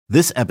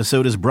This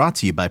episode is brought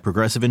to you by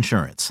Progressive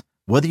Insurance.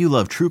 Whether you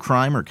love true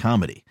crime or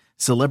comedy,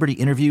 celebrity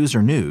interviews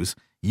or news,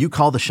 you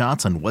call the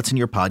shots on what's in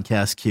your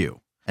podcast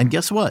queue. And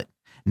guess what?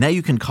 Now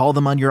you can call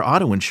them on your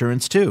auto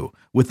insurance too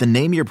with the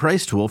Name Your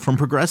Price tool from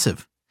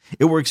Progressive.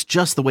 It works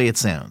just the way it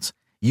sounds.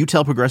 You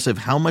tell Progressive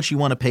how much you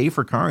want to pay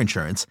for car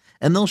insurance,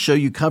 and they'll show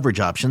you coverage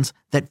options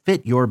that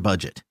fit your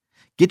budget.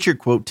 Get your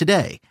quote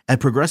today at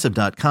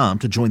Progressive.com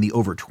to join the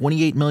over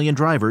 28 million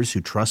drivers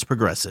who trust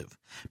Progressive.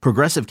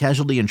 Progressive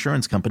Casualty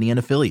Insurance Company and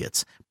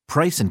Affiliates.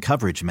 Price and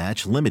coverage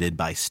match limited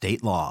by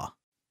state law.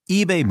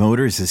 eBay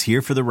Motors is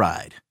here for the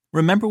ride.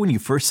 Remember when you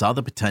first saw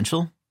the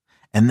potential?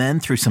 And then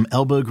through some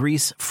elbow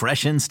grease,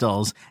 fresh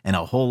installs, and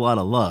a whole lot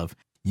of love,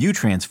 you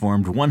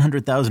transformed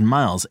 100,000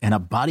 miles and a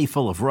body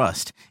full of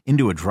rust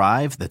into a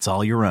drive that's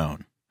all your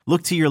own.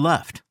 Look to your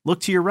left.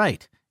 Look to your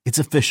right. It's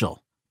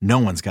official. No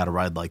one's got a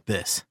ride like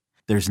this.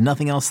 There's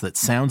nothing else that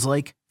sounds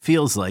like,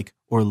 feels like,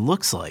 or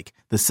looks like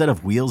the set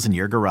of wheels in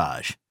your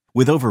garage.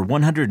 With over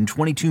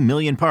 122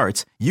 million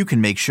parts, you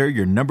can make sure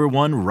your number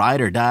one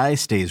ride or die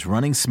stays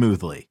running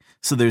smoothly.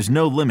 So there's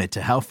no limit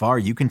to how far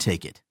you can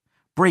take it.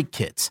 Brake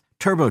kits,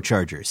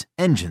 turbochargers,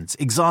 engines,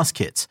 exhaust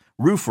kits,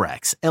 roof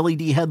racks,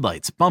 LED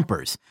headlights,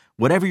 bumpers,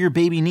 whatever your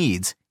baby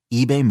needs,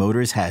 eBay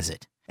Motors has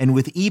it. And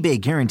with eBay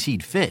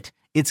Guaranteed Fit,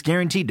 it's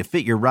guaranteed to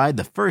fit your ride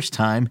the first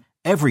time,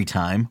 every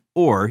time,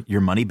 or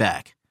your money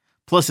back.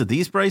 Plus, at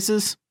these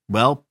prices,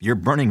 well, you're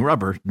burning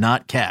rubber,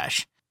 not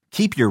cash.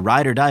 Keep your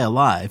ride or die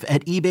alive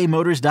at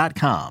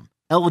ebaymotors.com.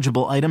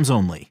 Eligible items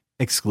only.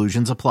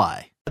 Exclusions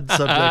apply.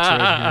 Subjects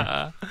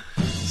right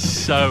here.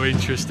 So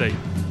interesting.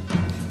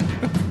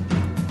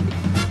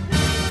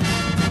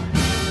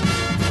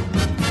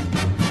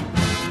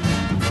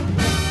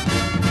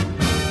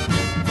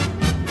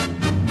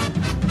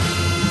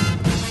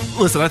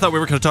 Listen, I thought we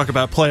were going to talk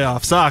about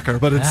playoff soccer,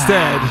 but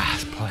instead,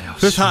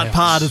 this hot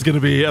pod is going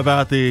to be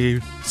about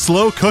the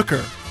slow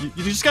cooker.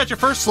 You just got your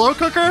first slow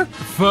cooker?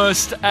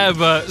 First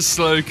ever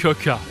slow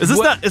cooker. Is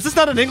this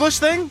not an English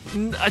thing?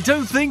 I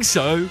don't think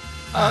so.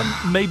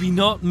 Maybe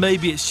not.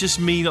 Maybe it's just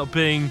me not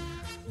being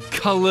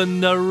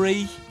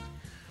culinary.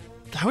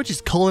 How would you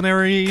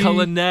culinary?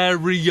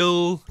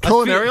 Culinarial.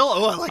 Culinarial?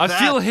 Oh, I like that. I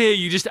feel here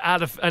you just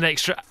add an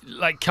extra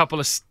couple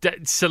of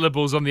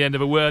syllables on the end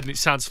of a word and it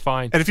sounds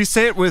fine. And if you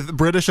say it with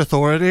British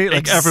authority,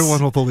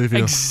 everyone will believe you.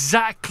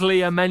 Exactly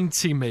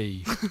amente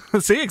me.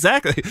 See,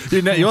 exactly.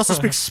 You also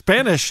speak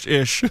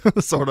Spanish-ish,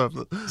 sort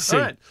of. See.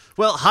 All right.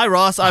 Well, hi,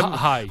 Ross.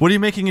 Hi. What are you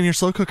making in your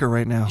slow cooker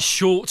right now?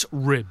 Short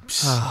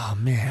ribs. Oh,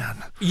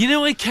 man. You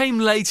know, I came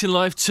late in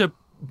life to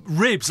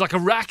ribs, like a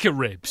rack of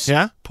ribs.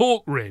 Yeah?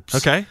 Pork ribs.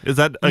 Okay. Is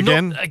that,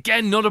 again?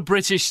 Not a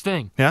British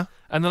thing. Yeah?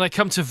 And then I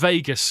come to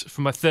Vegas for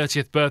my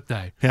 30th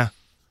birthday. Yeah.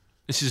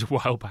 This is a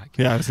while back.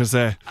 Yeah, I was going to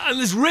say. And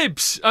there's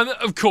ribs. And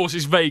of course,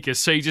 it's Vegas.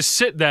 So you just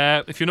sit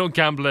there. If you're not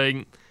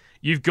gambling,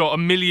 you've got a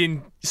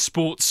million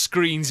sports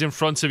screens in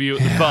front of you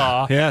at the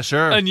bar. Yeah,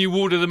 sure. And you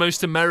order the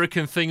most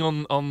American thing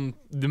on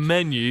the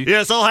menu.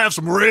 Yes, I'll have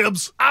some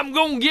ribs. I'm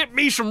going to get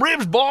me some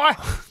ribs, boy.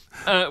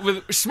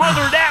 With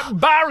smothered out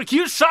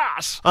barbecue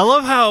sauce. I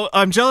love how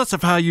I'm jealous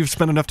of how you've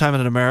spent enough time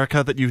in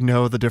America that you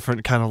know the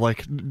different kind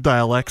of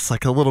dialects,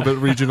 a little bit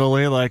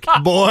regionally.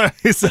 Boy,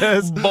 he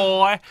says,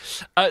 boy.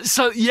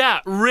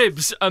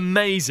 Ribs,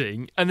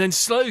 amazing, and then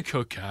slow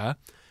cooker.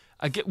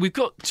 We've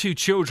got 2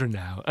 children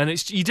now,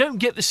 and you don't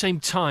get the same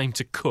time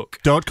to cook.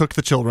 Don't cook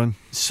the children.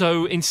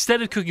 So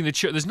instead of cooking the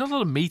children, there's not a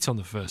lot of meat on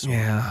the first one.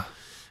 Yeah.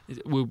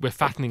 We're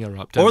fattening her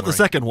up. Or the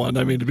second one,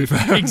 to be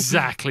fair.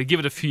 Exactly. Give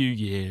it a few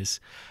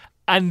years.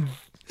 And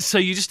so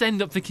you just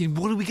end up thinking,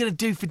 what are we going to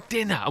do for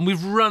dinner? And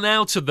we've run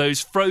out of those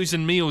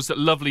frozen meals that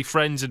lovely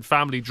friends and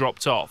family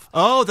dropped off.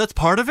 Oh, that's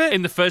part of it?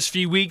 In the first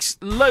few weeks,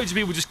 loads of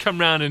people just come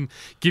round and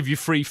give you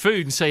free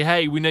food and say,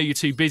 hey, we know you're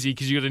too busy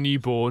because you've got a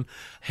newborn.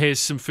 Here's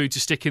some food to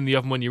stick in the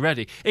oven when you're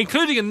ready.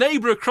 Including a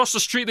neighbour across the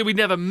street that we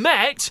never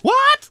met.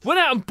 What? Went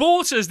out and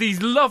bought us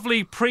these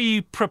lovely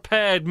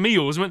pre-prepared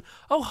meals and went,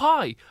 oh,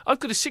 hi, I've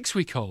got a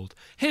 6-week-old.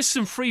 Here's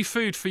some free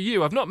food for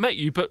you. I've not met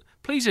you, but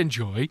please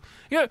enjoy.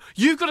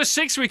 You've got a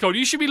 6-week-old.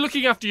 You should be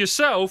looking after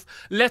yourself,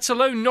 let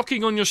alone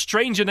knocking on your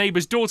stranger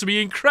neighbour's door to be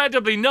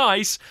incredibly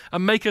nice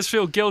and make us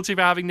feel guilty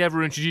for having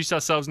never introduced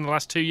ourselves in the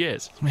last 2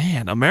 years.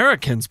 Man,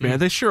 Americans, man,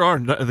 they sure are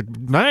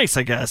nice,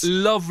 I guess.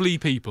 Lovely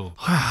people.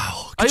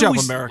 Wow. Good job,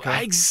 America.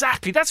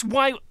 Exactly. That's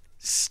why I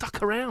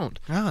stuck around.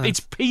 Oh, it's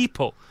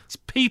people. It's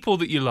people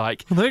that you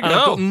like. Well, there you and go.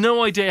 I've got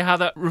no idea how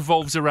that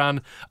revolves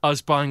around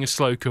us buying a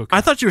slow cooker.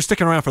 I thought you were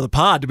sticking around for the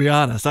pod, to be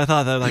honest. I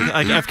thought that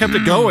I've kept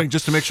it going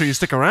just to make sure you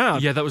stick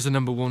around. Yeah, that was the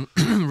number one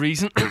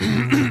reason.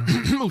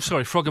 Oh,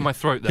 sorry, frog in my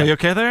throat there. Are you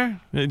okay there?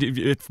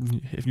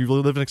 If you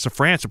live next to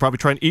France, you'll probably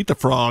try and eat the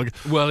frog.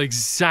 Well,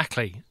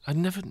 exactly. I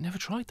never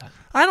tried that.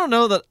 I don't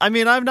know that. I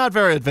mean, I'm not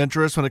very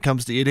adventurous when it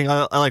comes to eating.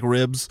 I like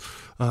ribs.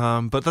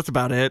 But that's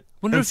about it.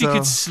 Wonder And if you so-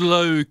 could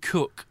slow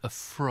cook a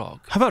frog.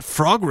 How about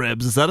frog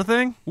ribs? Is that a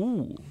thing?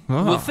 Ooh.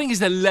 Oh. Well, the thing is,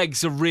 their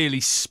legs are really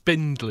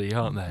spindly,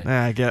 aren't they?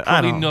 Yeah, I get.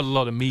 Probably I don't. not a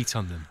lot of meat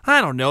on them.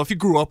 I don't know. If you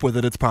grew up with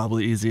it, it's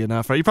probably easy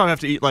enough, right? You probably have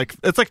to eat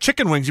it's like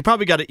chicken wings. You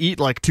probably got to eat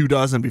like 2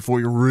 dozen before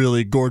you're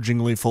really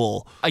gorgingly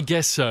full. I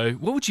guess so.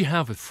 What would you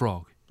have with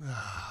frog?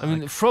 I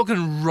mean, frog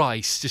and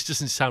rice just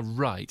doesn't sound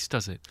right,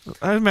 does it?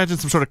 I imagine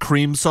some sort of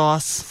cream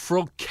sauce.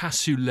 Frog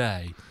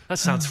cassoulet. That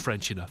sounds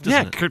French enough,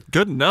 doesn't Yeah, it?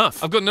 good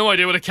enough. I've got no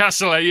idea what a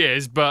cassoulet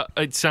is, but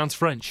it sounds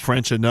French.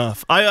 French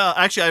enough.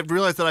 I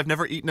realized that I've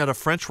never eaten at a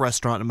French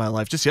restaurant in my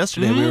life. Just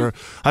yesterday,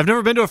 I've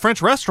never been to a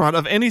French restaurant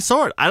of any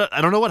sort.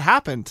 I don't know what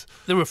happened.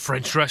 There are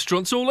French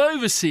restaurants all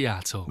over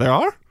Seattle. There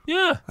are?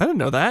 Yeah. I didn't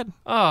know that.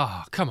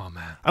 Oh, come on,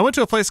 man. I went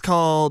to a place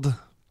called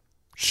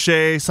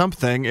Chez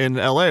something in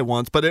LA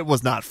once, but it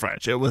was not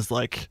French. It was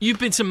like, You've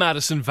been to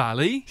Madison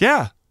Valley.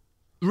 yeah.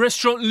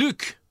 Restaurant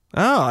Luc,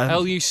 Oh,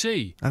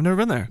 L-U-C. I've never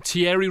been there.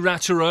 Thierry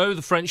Ratereau,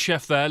 the French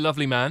chef there,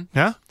 lovely man.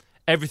 Yeah?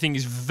 Everything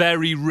is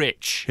very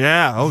rich.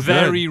 Yeah. Oh,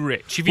 Very good.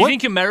 rich. If you What-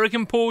 think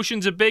American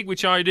portions are big,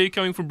 which I do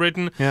coming from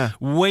Britain, Yeah.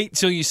 wait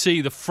till you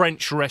see the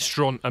French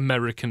restaurant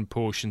American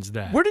portions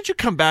there. Where did you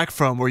come back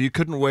from where you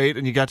couldn't wait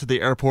and you got to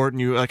the airport and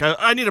you were like,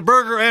 I need a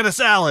burger and a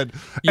salad?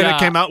 And Yeah. it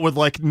came out with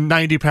like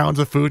 90 pounds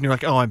of food and you're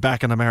like, oh, I'm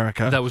back in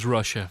America. That was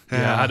Russia.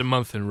 Yeah, Yeah. I had a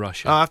month in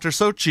Russia. After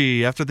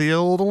Sochi, after the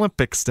old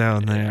Olympics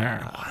down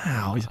there.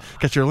 Wow. You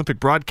got your Olympic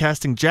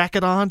broadcasting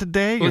jacket on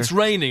today? Well, it's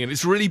raining and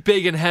it's really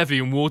big and heavy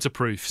and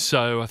waterproof,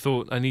 so I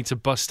thought I need to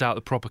bust out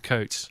the proper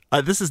coats.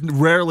 This has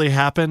rarely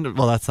happened.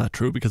 Well, that's not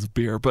true because of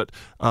beer, but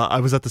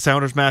I was at the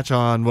Sounders match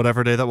on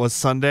whatever day that was,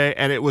 Sunday,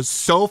 and it was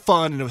so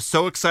fun and it was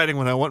so exciting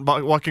when I went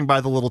walking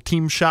by the little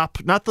team shop,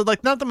 not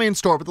the main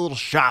store, but the little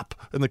shop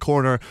in the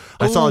corner.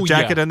 I saw a Oh,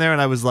 jacket yeah. in there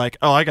and I was like,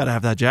 oh, I got to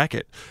have that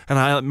jacket. And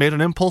I made an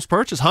impulse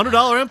purchase,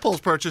 $100 impulse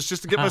purchase,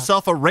 just to get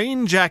myself a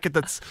rain jacket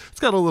it's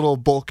got a little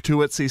bulk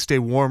to it so you stay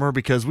warmer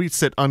because we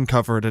sit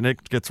uncovered and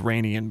it gets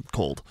rainy and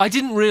cold. I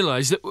didn't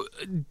realise that.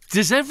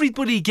 Does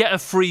everybody get a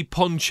free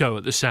poncho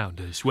at the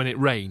Sounders when it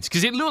rains?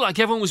 Because it looked like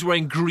everyone was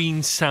wearing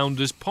green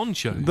Sounders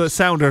ponchos. The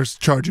Sounders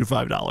charge you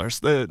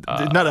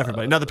 $5. Not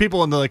everybody. Now the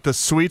people in the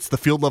suites, the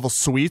field level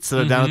suites that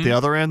are down at the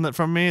other end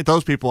from me,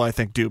 those people I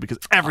think do because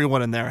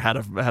everyone in there had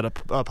a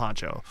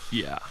poncho.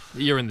 Yeah,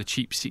 you're in the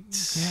cheap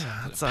seats.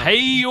 Yeah, that's, Pay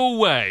your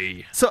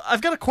way. So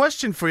I've got a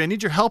question for you. I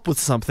need your help with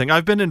something.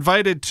 I've been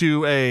invited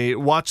to a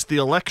watch the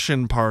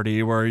election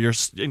party where you're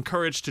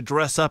encouraged to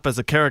dress up as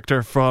a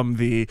character from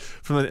the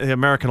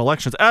American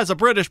elections. As a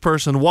British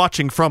person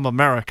watching from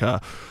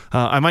America,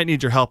 I might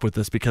need your help with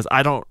this because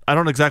I don't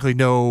exactly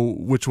know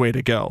which way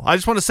to go. I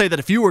just want to say that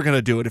if you were going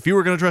to do it, if you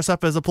were going to dress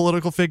up as a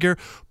political figure,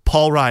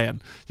 Paul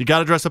Ryan. You got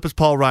to dress up as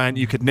Paul Ryan.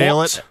 You could nail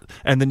What? it,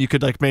 and then you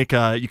could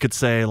you could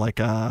say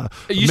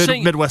you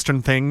saying-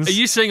 Midwestern things. Are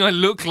you saying I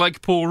look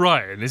like Paul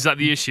Ryan? Is that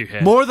the issue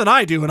here? More than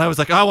I do, and I was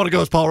like, I want to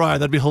go as Paul Ryan.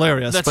 That'd be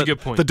hilarious. That's a But good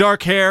point. The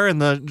dark hair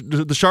and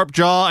the sharp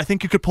jaw, I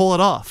think you could pull it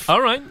off.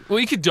 All right. Well,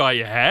 you could dye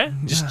your hair.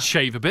 Just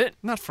shave a bit.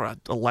 Not for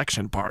an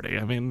election party.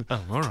 I mean,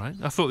 Oh, all right.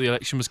 I thought the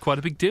election was quite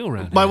a big deal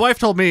around my here. wife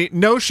told me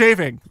no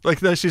shaving.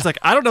 She's like,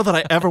 I don't know that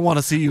I ever want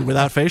to see you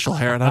without facial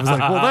hair. And I was like,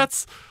 well,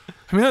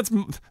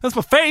 that's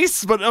my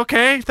face, but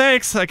okay,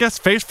 thanks. I guess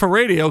face for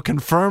radio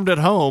confirmed at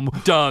home.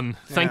 Done.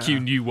 Thank you,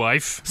 new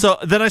wife. So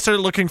then I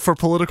started looking for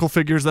political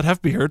figures that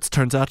have beards.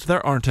 Turns out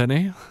there aren't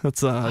any.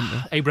 That's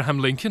Abraham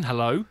Lincoln,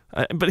 hello.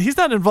 but he's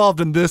not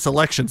involved in this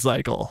election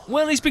cycle.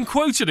 Well, he's been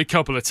quoted a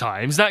couple of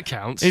times. That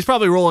counts. He's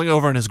probably rolling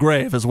over in his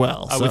grave as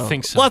well. I would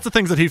think so. Lots of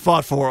things that he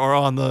fought for are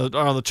on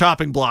the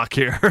chopping block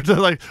here. They're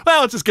like,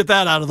 well, let's just get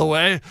that out of the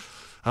way.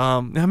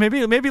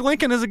 Maybe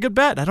Lincoln is a good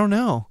bet. I don't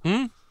know.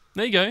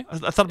 There you go.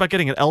 I thought about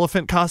getting an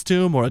elephant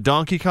costume or a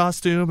donkey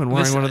costume and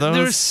wearing one of those.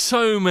 There are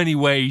so many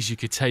ways you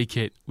could take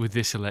it with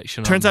this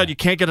election. Turns aren't out you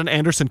can't get an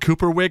Anderson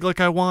Cooper wig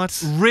like I want.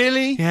 there?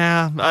 Really?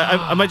 Yeah,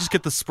 I might just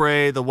get the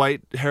spray, the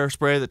white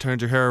hairspray that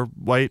turns your hair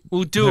white.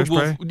 Well, do a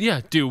hairspray. wolf.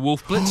 Yeah, do a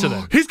Wolf Blitzer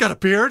then. He's got a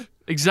beard.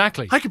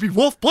 Exactly. I could be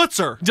Wolf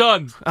Blitzer.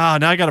 Done.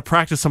 Now I got to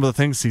practice some of the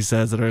things he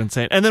says that are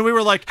insane. And then we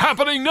were like,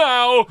 Happening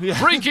now.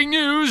 Breaking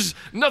news.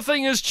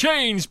 Nothing has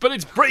changed, but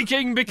it's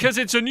breaking because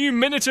it's a new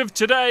minute of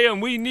today, and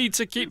we need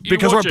to keep you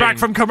because watching. we're back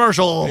from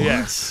commercial.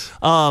 Yes.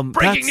 Breaking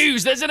Breaking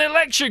news. There's an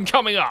election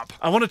coming up.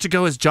 I wanted to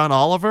go as John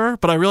Oliver,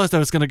 but I realized I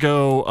was going to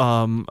go.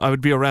 I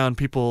would be around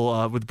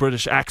people with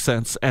British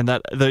accents, and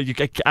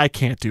I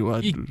can't do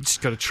it. You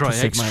just got to try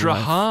save my extra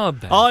life.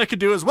 hard then. All I could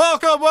do is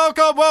welcome,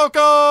 welcome,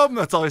 welcome.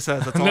 That's all he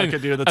says. That's all I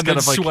could do. That's and kind then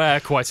of like swear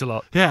quite a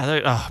lot. yeah.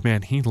 Oh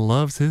man, he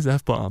loves his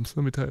F-bombs.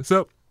 Let me tell you.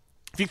 So,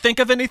 if you think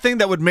of anything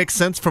that would make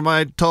sense for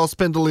my tall,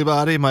 spindly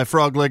body, my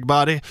frog leg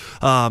body,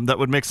 that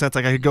would make sense.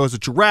 Like I could go as a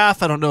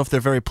giraffe. I don't know if they're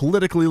very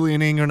politically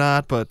leaning or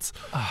not, but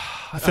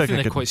I think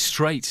they're quite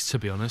straight, to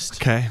be honest.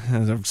 okay.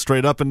 They're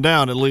straight up and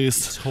down at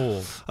least.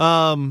 Tall.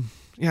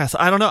 Yes,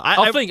 I don't know.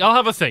 I'll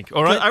have a think.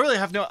 All right. I really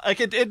have no. Like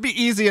it'd be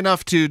easy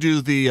enough to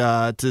do the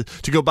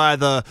to go buy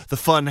the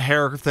fun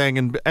hair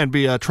thing and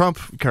be a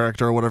Trump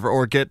character or whatever,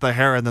 or get the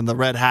hair and then the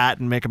red hat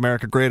and make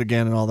America great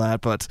again and all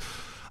that. But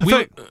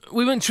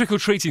We went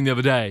trick-or-treating the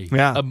other day.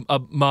 Yeah.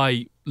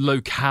 My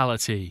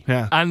locality.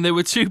 Yeah. And there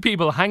were two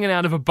people hanging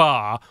out of a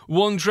bar,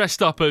 one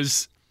dressed up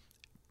as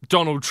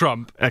Donald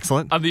Trump.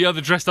 Excellent. And the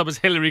other dressed up as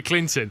Hillary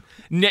Clinton,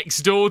 next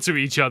door to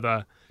each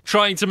other,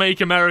 trying to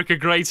make America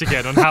great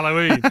again on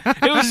Halloween.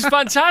 It was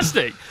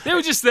fantastic. They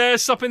were just there,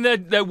 supping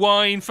their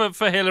wine for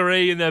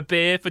Hillary and their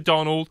beer for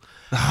Donald.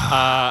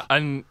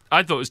 And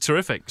I thought it was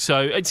terrific. So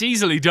it's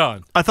easily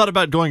done. I thought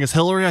about going as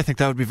Hillary. I think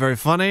that would be very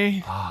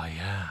funny. Oh,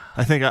 yeah.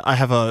 I think I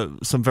have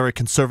some very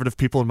conservative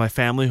people in my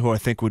family who I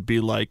think would be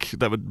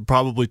that would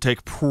probably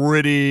take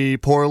pretty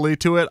poorly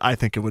to it. I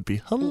think it would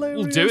be hilarious.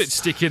 We'll do it.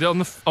 Stick it on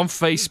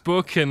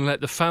Facebook and let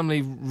the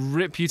family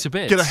rip you to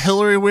bits. Get a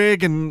Hillary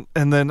wig and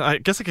then I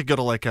guess I could go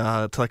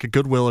to a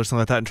Goodwill or something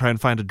like that and try and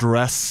find a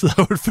dress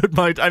that would fit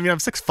my. I mean, I'm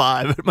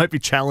 6'5". It might be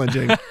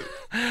challenging.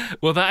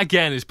 Well, that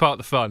again is part of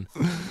the fun.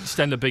 Just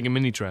end up being a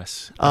mini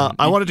dress.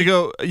 I wanted to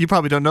go. You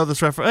probably don't know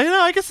this reference.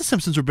 I guess The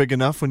Simpsons were big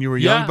enough when you were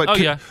young. But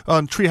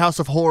on Treehouse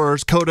of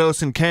Horrors,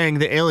 Kodos and Kang,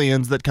 the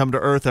aliens that come to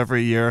Earth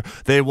every year,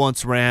 they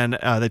once ran.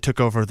 They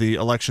took over the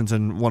elections,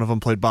 and one of them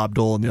played Bob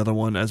Dole, and the other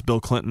one as Bill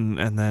Clinton.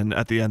 And then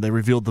at the end, they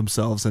revealed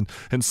themselves and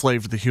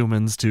enslaved the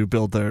humans to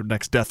build their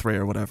next death ray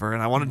or whatever.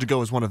 And I wanted to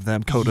go as one of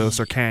them, Kodos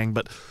or Kang.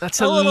 But that's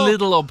a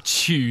little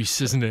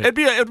obtuse, isn't it?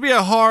 It'd be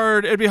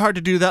hard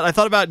to do that. I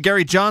thought about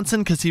Gary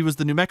Johnson because he was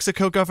the New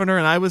Mexico governor,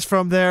 and I was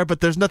from there.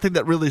 But there's nothing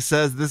that really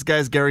says this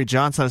guy's Gary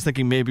Johnson. I was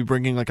thinking maybe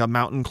bringing a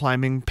mountain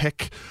climbing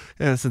pick,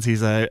 since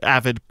he's an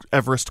avid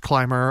Everest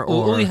climber.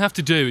 All you have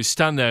to do is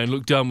stand there and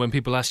look dumb when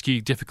people ask you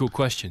difficult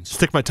questions.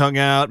 Stick my tongue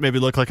out, maybe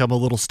look like I'm a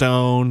little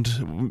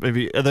stoned.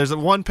 Maybe there's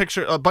one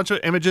picture, a bunch of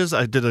images.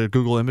 I did a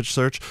Google image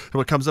search, and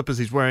what comes up is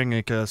he's wearing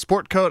a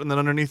sport coat, and then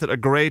underneath it a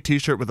gray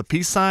T-shirt with a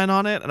peace sign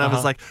on it. And I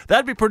was like,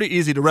 that'd be pretty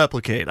easy to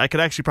replicate. I could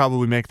actually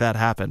probably make that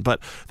happen. But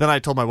then I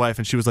told my wife,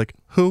 and she was like,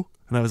 who?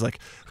 And I was like,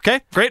 okay,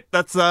 great.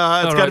 It's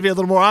got to be a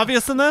little more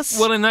obvious than this.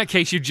 Well, in that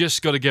case, you've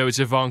just got to go as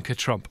Ivanka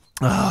Trump.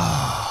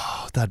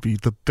 Oh, that'd be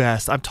the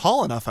best. I'm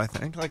tall enough, I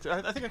think. I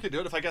think I could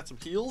do it if I got some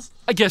heels.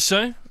 I guess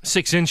so.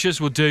 6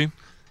 inches will do.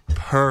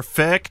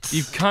 Perfect.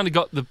 You've kind of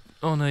got the...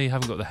 Oh, no, you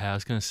haven't got the hair, I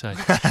was going to say.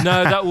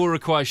 No, that will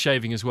require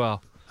shaving as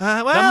well.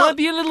 That might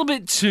be a little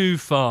bit too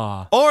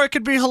far. Or it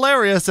could be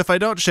hilarious if I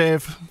don't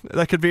shave.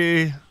 That could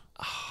be...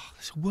 Oh,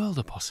 there's a world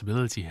of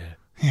possibility here.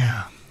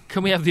 Yeah.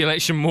 Can we have the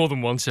election more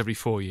than once every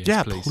 4 years,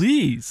 yeah,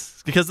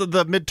 please? Because of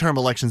the midterm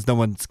elections, no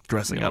one's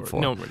dressing up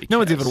for. No one really cares. No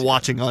one's even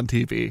watching on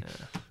TV.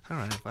 Yeah. All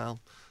right, well,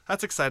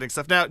 that's exciting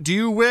stuff. Now, do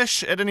you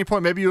wish at any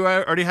point, maybe you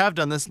already have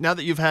done this, now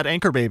that you've had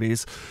anchor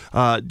babies,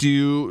 do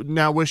you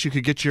now wish you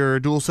could get your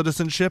dual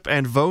citizenship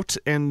and vote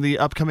in the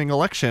upcoming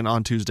election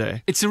on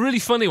Tuesday? It's a really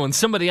funny one.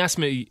 Somebody asked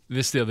me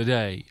this the other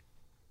day.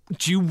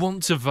 Do you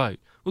want to vote?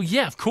 Well,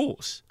 yeah, of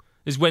course.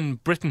 Is when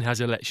Britain has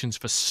elections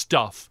for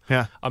stuff,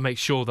 I make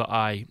sure that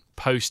I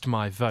post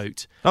my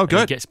vote. Oh, good.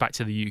 And it gets back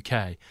to the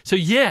UK. So,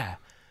 yeah.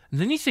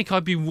 And then you think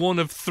I'd be one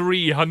of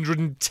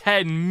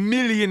 310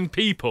 million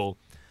people,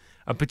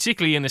 and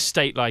particularly in a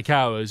state like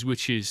ours,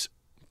 which is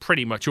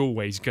pretty much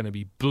always going to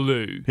be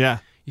blue. Yeah.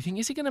 You think,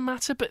 is it going to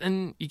matter? But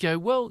then you go,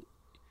 well,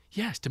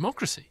 yes,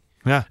 democracy.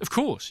 Yeah. Of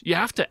course. You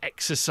have to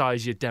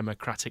exercise your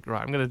democratic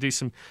right. I'm going to do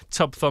some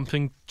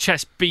tub-thumping,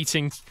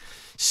 chest-beating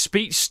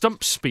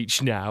stump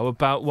speech now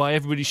about why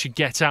everybody should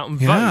get out and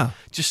vote.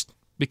 Just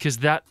because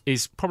that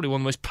is probably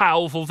one of the most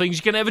powerful things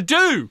you can ever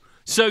do.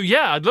 So,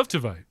 yeah, I'd love to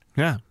vote.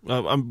 Yeah,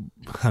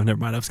 never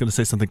mind. I was going to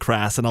say something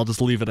crass, and I'll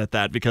just leave it at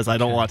that because I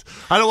don't want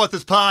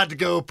this pod to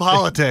go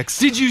politics.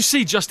 Did you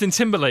see Justin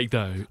Timberlake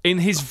though in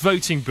his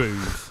voting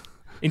booth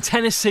in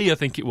Tennessee? I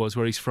think it was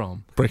where he's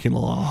from. Breaking the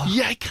law.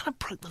 Yeah, he kind of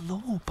broke the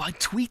law by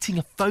tweeting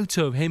a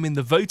photo of him in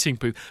the voting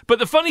booth. But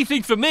the funny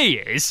thing for me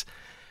is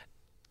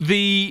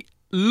the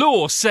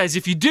law says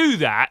if you do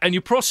that and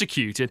you're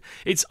prosecuted,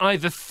 it's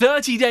either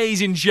 30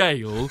 days in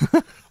jail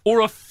or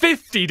a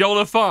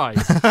 $50 fine.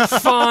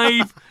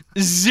 50.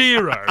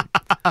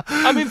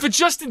 I mean, for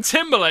Justin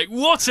Timberlake,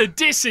 what a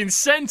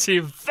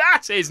disincentive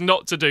that is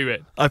not to do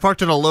it. I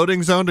parked in a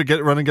loading zone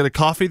to run and get a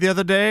coffee the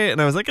other day,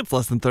 and I was like, it's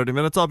less than 30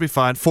 minutes, I'll be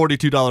fine.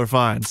 $42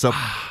 fine. So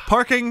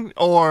parking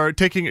or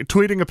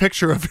tweeting a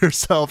picture of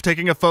yourself,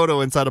 taking a photo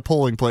inside a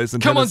polling place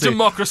in Tennessee. Come on,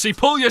 democracy,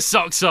 pull your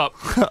socks up.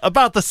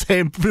 About the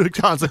same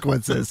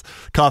consequences.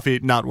 Coffee,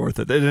 not worth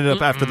it. It ended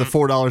up after the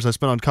 $4 I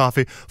spent on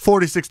coffee,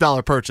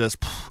 $46 purchase.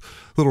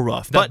 Little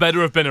rough. That better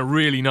have been a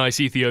really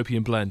nice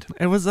Ethiopian blend.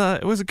 It was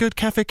a good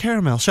cafe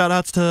caramel. Shout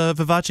outs to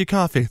Vivace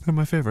Coffee. They're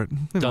my favorite.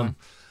 Done.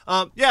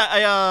 I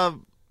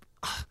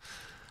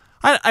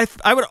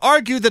would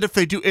argue that if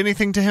they do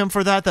anything to him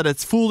for that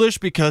it's foolish,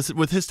 because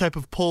with his type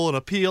of pull and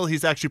appeal,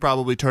 he's actually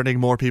probably turning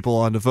more people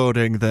onto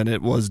voting than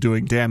it was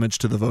doing damage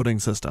to the voting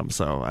system.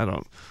 So I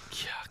don't.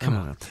 Yeah, come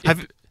on.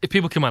 If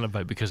people come out and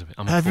vote because of it,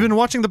 have you been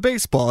watching the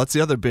baseball? That's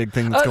the other big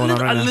thing that's going on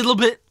right now. A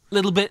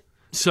little bit.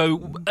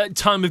 So, at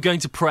time of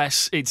going to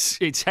press,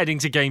 it's heading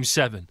to Game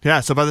 7.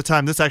 Yeah, so by the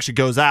time this actually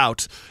goes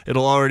out,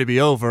 it'll already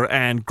be over,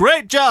 and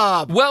great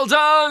job! Well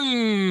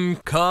done,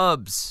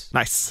 Cubs!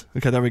 Nice.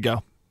 Okay, there we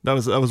go. That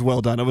was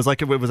well done. It was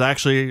like it was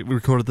actually, we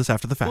recorded this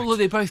after the fact. Well,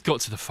 they both got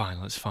to the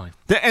final. It's fine.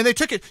 And they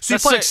took it. So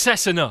That's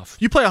success enough.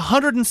 You play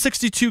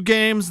 162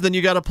 games, then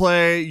you got to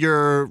play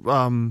your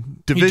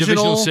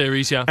divisional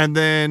series, yeah, and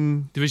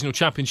then divisional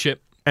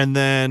championship, and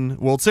then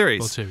World Series.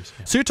 World Series.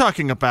 Yeah. So you're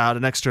talking about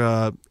an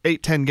extra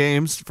 8-10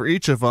 games for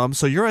each of them.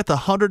 So you're at the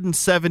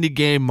 170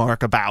 game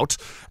mark about,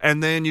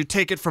 and then you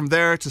take it from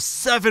there to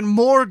 7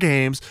 more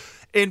games.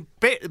 And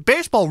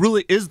baseball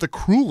really is the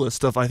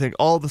cruelest of, I think,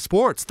 all the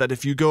sports, that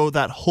if you go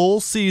that whole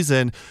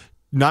season,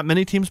 not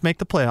many teams make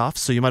the playoffs,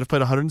 so you might have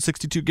played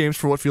 162 games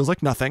for what feels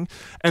like nothing.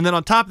 And then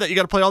on top of that, you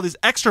got to play all these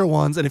extra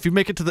ones, and if you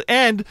make it to the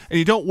end and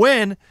you don't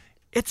win,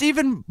 it's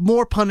even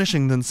more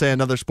punishing than, say,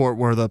 another sport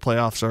where the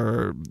playoffs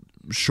are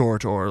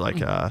short or like...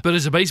 But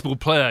as a baseball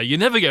player, you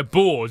never get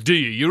bored, do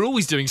you? You're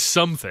always doing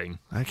something.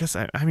 I guess,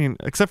 I mean,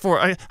 except for,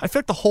 I feel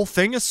like the whole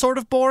thing is sort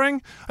of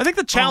boring. I think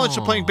the challenge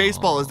to playing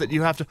baseball is that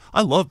you have to...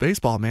 I love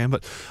baseball, man,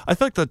 but I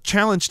feel like the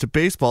challenge to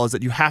baseball is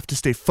that you have to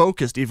stay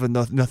focused even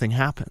though nothing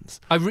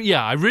happens. I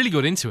really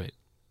got into it.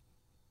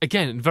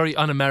 Again, very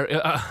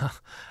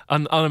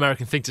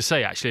un-American thing to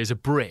say, actually, as a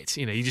Brit.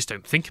 You know, you just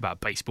don't think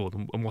about baseball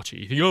and watch it.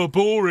 You think, oh,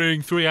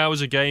 boring, 3 hours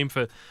a game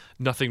for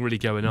nothing really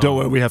going on. Don't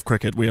worry, we have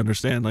cricket. We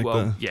understand.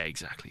 Yeah,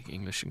 exactly.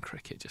 English and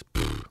cricket.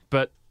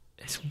 But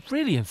it's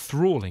really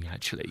enthralling,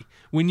 actually,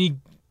 when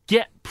you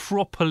get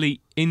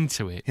properly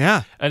into it.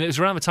 Yeah. And it was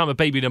around the time of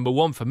baby number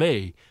 1 for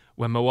me,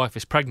 when my wife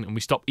is pregnant and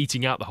we stopped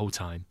eating out the whole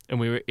time and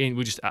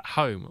we're just at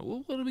home.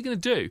 Well, what are we going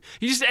to do?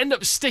 You just end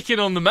up sticking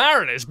on the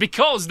Mariners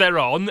because they're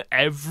on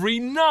every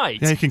night.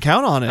 Yeah, you can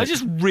count on it. I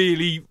just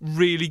really,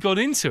 really got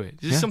into it.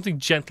 There's something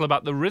gentle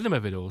about the rhythm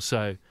of it all.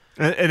 So.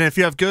 And if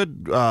you have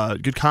good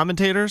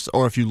commentators,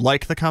 or if you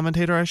like the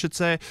commentator, I should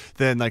say,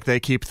 then like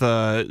they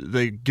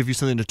give you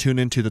something to tune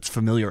into that's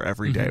familiar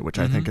every day, which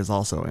I think is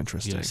also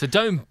interesting. Yeah, so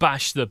don't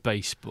bash the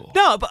baseball.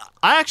 No, but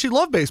I actually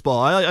love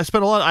baseball. I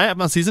spent a lot. I am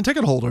a season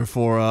ticket holder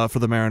for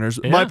the Mariners.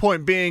 Yeah. My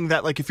point being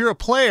that like if you're a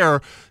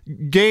player,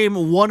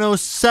 game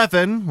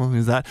 107, what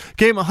is that?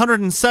 Game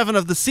 107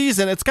 of the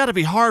season, it's got to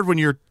be hard when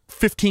you're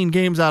 15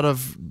 games out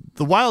of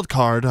the wild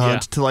card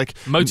to like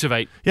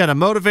motivate. Yeah, to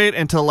motivate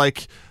and to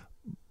like.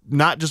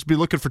 Not just be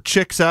looking for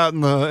chicks out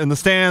in the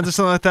stands or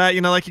something like that.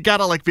 You know, like you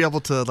gotta like be able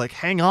to like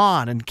hang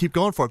on and keep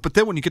going for it. But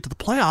then when you get to the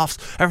playoffs,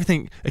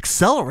 everything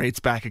accelerates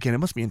back again. It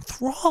must be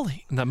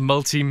enthralling. And that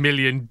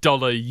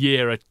multi-million-dollar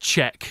year a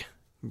check.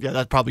 Yeah,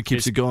 that probably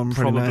keeps you going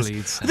pretty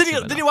nice.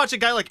 Then you watch a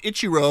guy like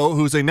Ichiro,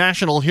 who's a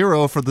national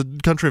hero for the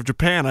country of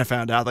Japan, I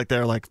found out. Like,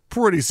 they're, like,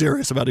 pretty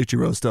serious about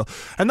Ichiro still.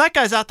 And that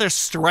guy's out there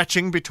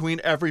stretching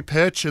between every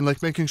pitch and,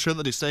 like, making sure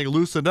that he's staying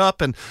loosened up.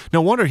 And no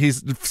wonder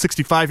he's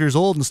 65 years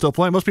old and still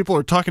playing. Most people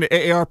are talking to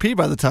AARP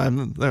by the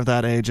time they're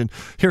that age. And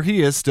here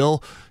he is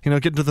still,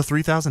 getting to the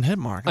 3,000 hit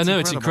mark. I know,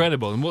 it's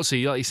incredible. And what's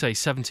he, like you say,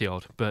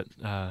 70-odd. But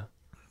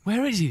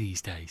where is he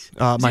these days?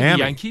 Miami. The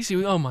Yankees?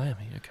 Oh,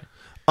 Miami, okay.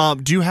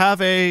 Do you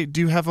have a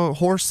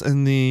horse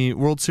in the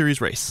World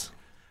Series race?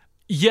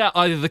 Yeah,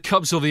 either the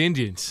Cubs or the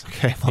Indians.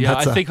 Okay, well, yeah,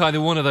 I think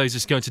either one of those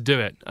is going to do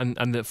it,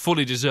 and they're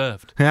fully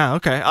deserved. Yeah,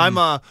 okay.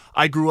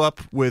 I grew up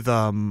with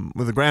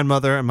a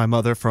grandmother and my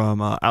mother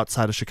from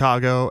outside of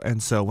Chicago,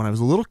 and so when I was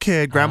a little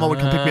kid, Grandma would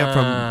come pick me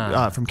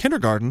up from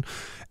kindergarten,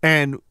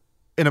 and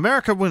in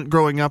America, when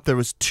growing up, there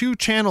was 2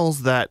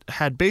 channels that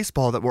had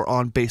baseball that were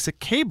on basic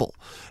cable,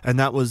 and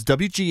that was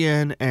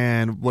WGN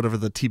and whatever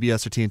the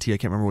TBS or TNT, I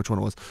can't remember which one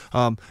it was.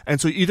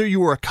 And so either you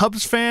were a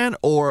Cubs fan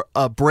or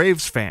a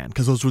Braves fan,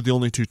 because those were the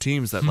only 2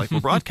 teams that like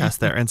were broadcast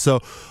there. And so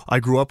I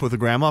grew up with a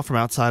grandma from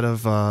outside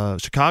of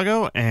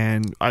Chicago,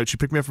 and she'd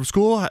pick me up from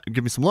school,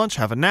 give me some lunch,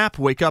 have a nap,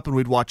 wake up, and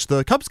we'd watch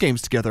the Cubs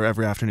games together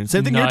every afternoon.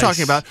 Same thing you're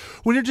talking about.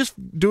 When you're just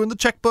doing the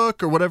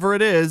checkbook or whatever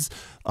it is,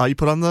 you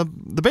put on the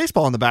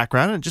baseball in the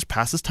background, and it just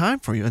passes time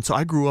for you. And so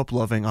I grew up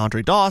loving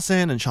Andre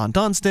Dawson and Sean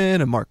Dunston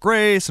and Mark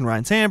Grace and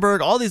Ryan Sandberg,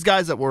 all these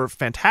guys that were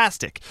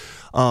fantastic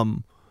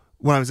when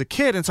I was a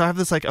kid. And so I have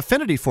this like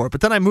affinity for it.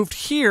 But then I moved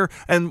here,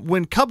 and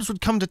when Cubs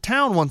would come to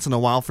town once in a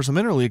while for some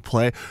interleague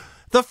play,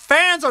 the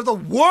fans are the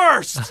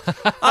worst.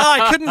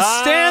 I couldn't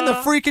stand the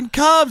freaking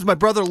Cubs. My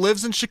brother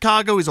lives in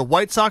Chicago. He's a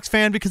White Sox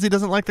fan because he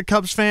doesn't like the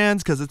Cubs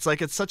fans, because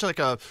it's such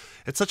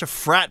a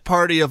frat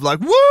party of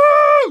like,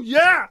 woo,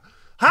 yeah,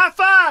 high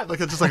five.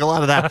 Like, it's just like a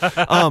lot of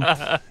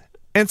that.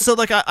 And so,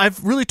 like,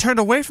 I've really turned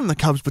away from the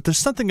Cubs, but there's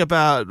something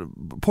about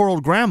poor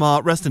old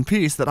Grandma, rest in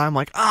peace, that I'm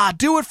like,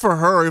 do it for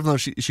her, even though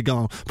she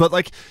gone. But,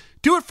 like,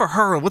 do it for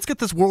her. Let's get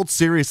this World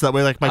Series so that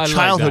way, like, my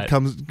childhood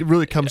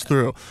comes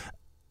through.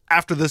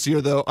 After this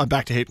year, though, I'm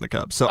back to hating the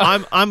Cubs. So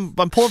I'm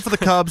pulling for the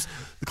Cubs.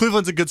 The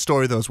Cleveland's a good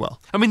story, though, as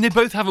well. I mean, they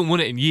both haven't won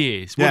it in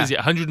years. What is it,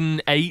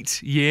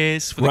 108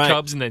 years for the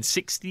Cubs, and then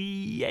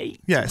 68?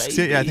 Yeah, I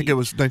think it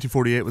was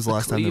 1948 was the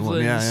last time they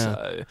won. Yeah.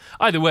 So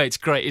either way, it's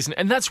great, isn't it?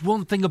 And that's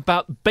one thing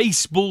about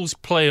baseball's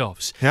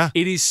playoffs. Yeah.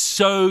 It is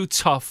so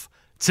tough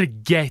to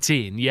get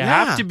in. You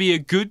have to be a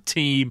good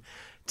team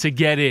to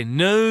get in.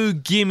 No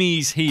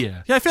gimmies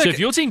here. Yeah, I feel so like if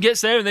your team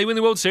gets there and they win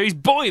the World Series,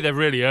 boy, they've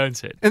really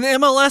earned it. in the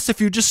MLS,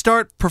 if you just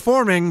start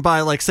performing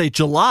by, like, say,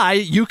 July,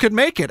 you could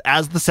make it,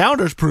 as the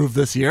Sounders proved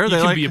this year.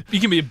 You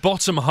can be a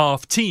bottom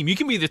half team. You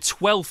can be the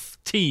 12th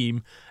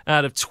team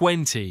out of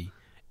 20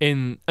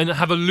 and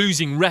have a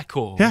losing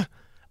record. Yeah.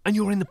 And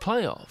you're in the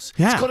playoffs.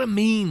 Yeah. It's got to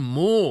mean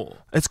more.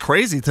 It's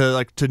crazy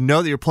to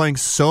know that you're playing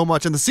so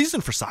much, and the season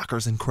for soccer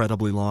is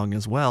incredibly long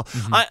as well.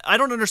 Mm-hmm. I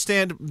don't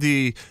understand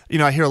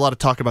I hear a lot of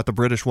talk about the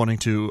British wanting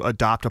to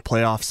adopt a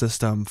playoff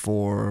system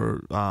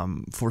for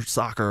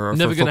soccer. Or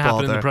Never going to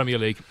happen in the Premier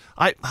League.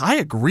 I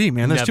agree,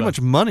 man. There's too Never.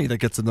 much money that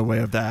gets in the way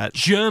of that.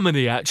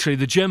 Germany, actually,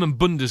 the German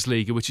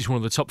Bundesliga, which is one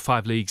of the top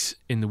 5 leagues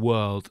in the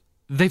world,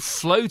 they've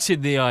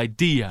floated the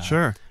idea.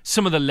 Sure.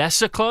 Some of the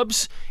lesser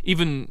clubs,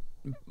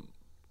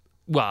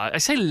 well, I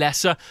say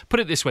lesser. Put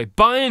it this way: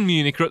 Bayern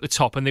Munich are at the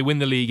top, and they win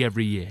the league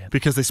every year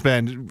Because they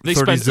spend they $30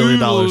 spend zillion.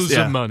 oodles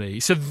Yeah. of money,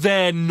 so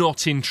they're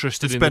not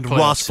interested They in the spend playoff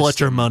Ross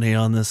Fletcher system. money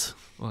on this.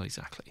 Well,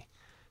 exactly.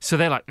 So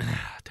they're like, I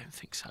don't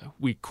think so.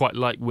 We quite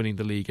like winning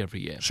the league every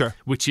year, Sure.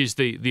 which is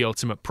the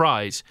ultimate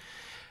prize.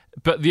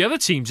 But the other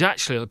teams,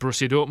 actually, like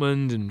Borussia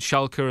Dortmund and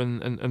Schalke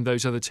and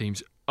those other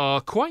teams,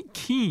 are quite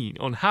keen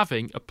on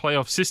having a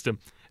playoff system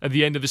at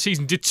the end of the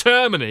season,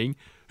 determining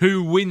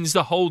who wins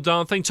the whole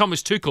darn thing.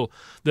 Thomas Tuchel,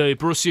 the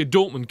Borussia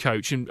Dortmund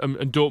coach, and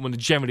Dortmund are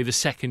generally the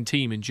second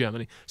team in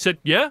Germany, said,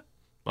 yeah,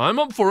 I'm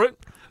up for it.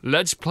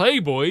 Let's play,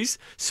 boys.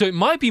 So it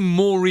might be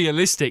more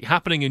realistic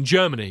happening in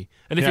Germany.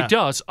 And if Yeah. it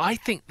does, I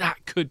think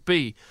that could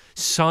be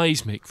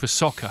seismic for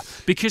soccer,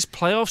 because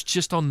playoffs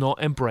just are not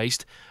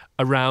embraced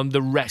around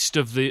the rest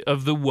of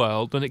the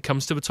world when it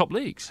comes to the top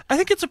leagues. I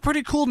think it's a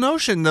pretty cool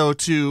notion, though,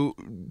 to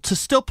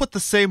still put the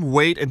same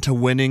weight into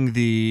winning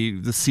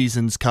the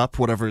season's cup,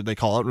 whatever they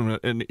call it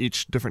in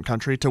each different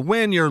country, to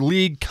win your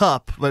league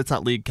cup, but it's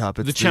not league cup.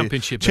 It's The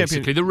championship,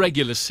 basically, the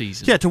regular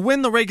season. Yeah, to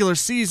win the regular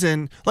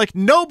season, like,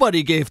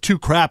 nobody gave two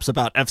craps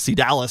about FC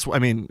Dallas. I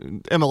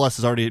mean, MLS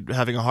is already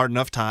having a hard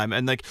enough time,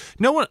 and like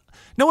no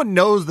one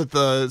knows that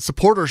the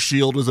Supporters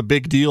Shield was a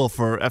big deal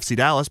for FC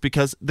Dallas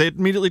because they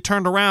immediately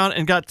turned around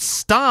and got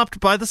stomped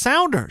by the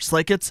Sounders.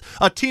 Like, it's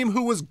a team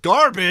who was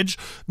garbage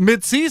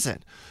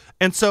mid-season,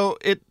 and so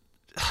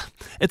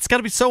it's got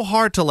to be so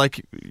hard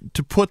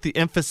to put the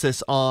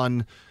emphasis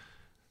on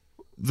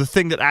the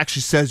thing that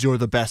actually says you're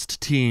the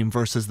best team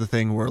versus the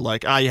thing where,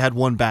 like, you had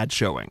one bad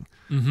showing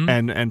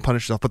and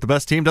punish yourself. But the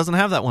best team doesn't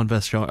have that one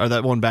best showing, or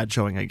that one bad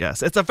showing, I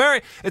guess. It's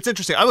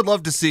interesting. I would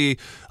love to see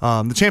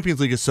the Champions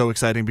League is so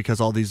exciting because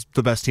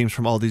the best teams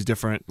from all these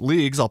different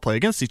leagues all play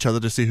against each other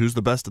to see who's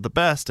the best of the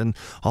best, and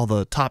all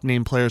the top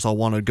name players all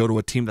want to go to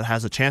a team that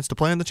has a chance to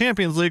play in the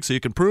Champions League so you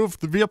can prove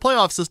via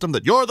playoff system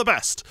that you're the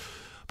best.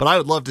 But I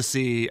would love to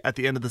see at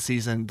the end of the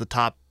season the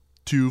top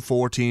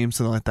 2-4 teams,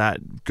 something like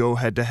that, go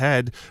head to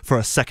head for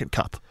a second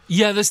cup.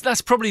 Yeah,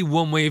 that's probably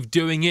one way of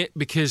doing it,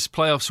 because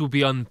playoffs will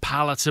be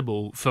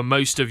unpalatable for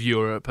most of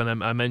Europe,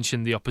 and I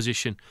mentioned the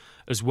opposition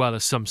as well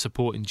as some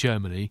support in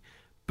Germany.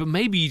 But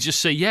maybe you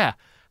just say, yeah,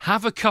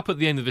 have a cup at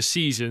the end of the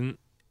season.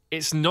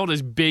 It's not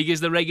as big as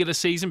the regular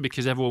season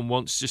because everyone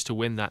wants just to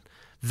win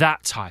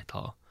that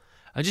title,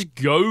 and just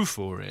go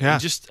for it. Yeah.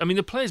 And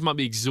the players might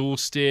be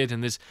exhausted,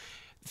 and there's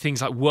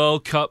things like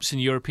World Cups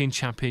and European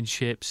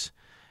Championships.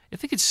 If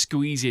they could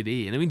squeeze it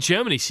in. I mean,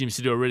 Germany seems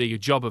to do a really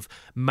good job of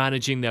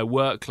managing their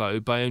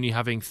workload by only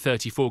having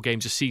 34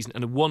 games a season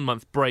and a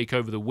 1-month break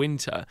over the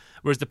winter,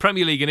 whereas the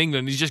Premier League in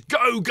England is just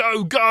go,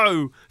 go,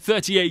 go!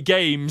 38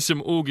 games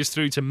from August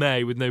through to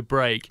May with no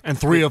break. And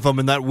 3 of them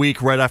in that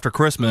week right after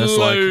Christmas.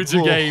 Loads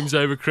of games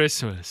over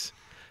Christmas.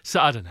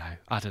 So I don't know.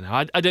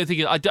 I don't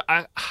think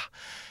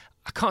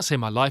I can't say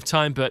my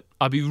lifetime, but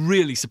I'd be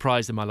really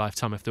surprised in my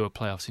lifetime if there were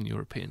playoffs in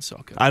European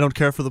soccer. I don't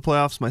care for the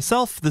playoffs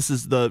myself.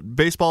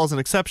 Baseball is an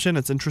exception.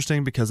 It's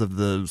interesting because of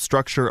the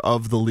structure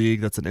of the league.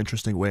 That's an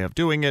interesting way of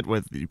doing it.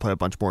 You play a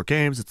bunch more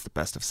games. It's the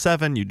best of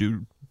 7. You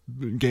do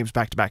games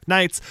back-to-back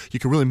nights. You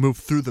can really move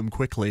through them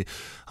quickly.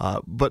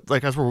 But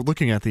like, as we're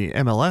looking at the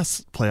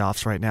MLS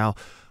playoffs right now,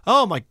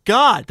 oh my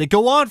God, they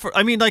go on for.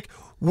 I mean, like,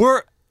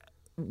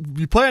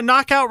 you play a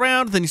knockout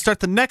round, then you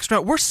start the next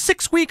round. We're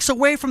 6 weeks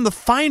away from the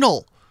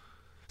final.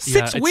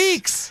 6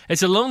 weeks.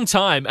 It's a long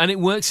time, and it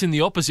works in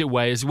the opposite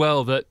way as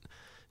well, that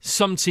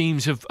some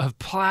teams have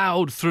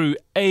ploughed through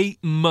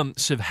 8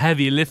 months of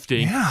heavy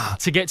lifting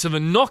to get to the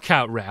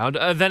knockout round,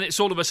 and then it's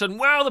all of a sudden,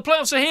 wow, the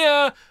playoffs are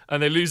here,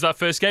 and they lose that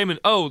first game, and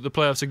the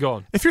playoffs are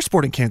gone. If you're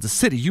Sporting Kansas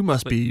City, you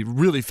must be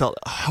really felt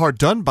hard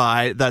done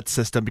by that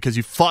system because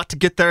you fought to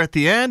get there at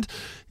the end.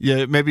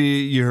 Maybe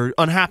you're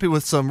unhappy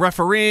with some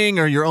refereeing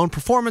or your own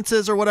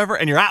performances or whatever,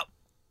 and you're out.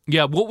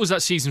 Yeah, what was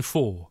that season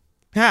for?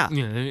 Yeah.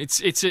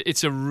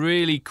 It's a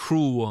really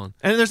cruel one.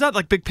 And there's not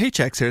like big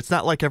paychecks here. It's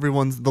not like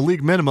the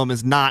league minimum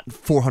is not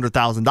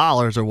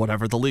 $400,000 or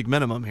whatever. The league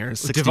minimum here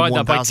is $61,000. Divide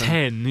that by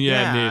 10,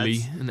 Yeah,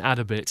 nearly, and add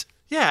a bit.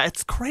 Yeah,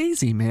 it's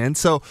crazy, man.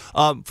 So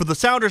for the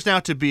Sounders now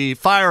to be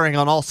firing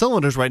on all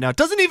cylinders right now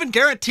doesn't even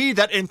guarantee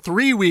that in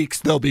 3 weeks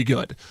they'll be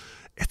good.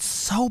 It's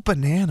so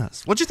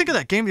bananas. What'd you think of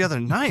that game the other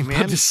night,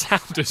 man? The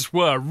Sounders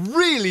were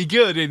really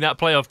good in that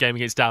playoff game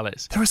against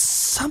Dallas. There was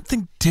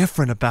something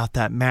different about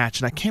that match,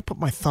 and I can't put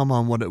my thumb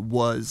on what it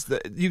was.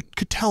 You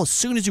could tell as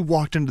soon as you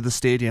walked into the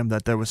stadium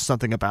that there was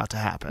something about to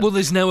happen. Well,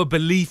 there's now a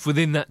belief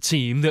within that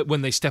team that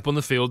when they step on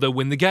the field, they'll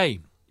win the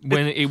game.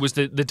 When it was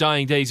the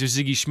dying days of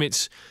Ziggy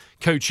Schmidt's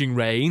coaching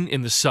reign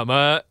in the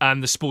summer,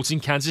 and the Sporting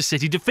Kansas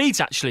City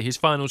defeat, actually, his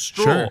final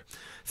straw.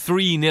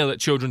 3-0 at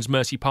Children's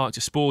Mercy Park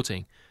to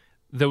Sporting.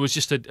 There was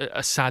just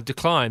a sad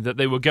decline that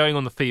they were going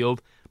on the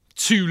field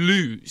to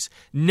lose.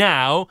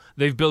 Now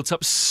they've built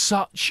up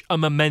such a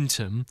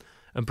momentum,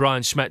 and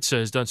Brian Schmetzer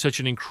has done such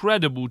an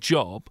incredible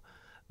job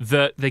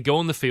that they go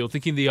on the field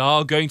thinking they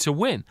are going to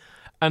win.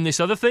 And this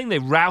other thing, they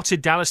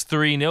routed Dallas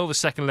 3-0. The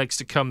second leg's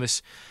to come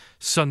this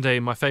Sunday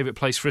in my favourite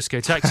place, Frisco,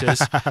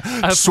 Texas.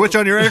 Switch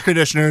on your air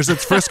conditioners.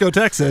 It's Frisco,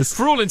 Texas.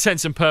 For all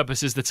intents and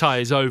purposes, the tie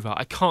is over.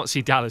 I can't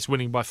see Dallas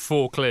winning by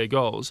 4 clear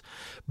goals.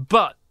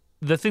 But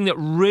the thing that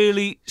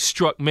really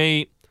struck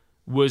me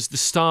was the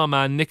star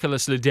man,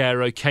 Nicolas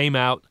Lodeiro, came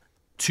out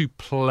to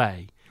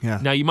play. Yeah.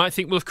 Now, you might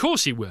think, well, of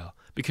course he will,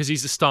 because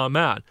he's the star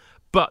man.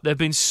 But there have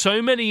been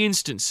so many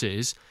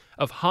instances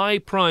of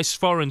high-priced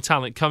foreign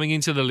talent coming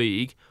into the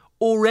league,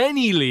 or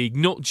any league,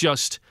 not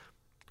just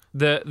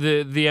the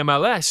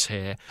MLS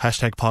here.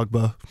 Hashtag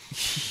Pogba.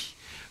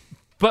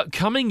 But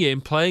coming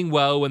in, playing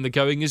well when the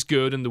going is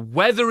good and the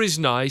weather is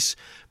nice.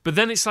 But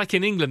then it's like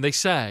in England, they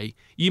say,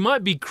 you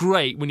might be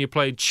great when you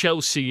played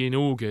Chelsea in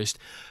August,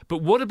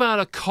 but what about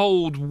a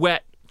cold,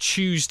 wet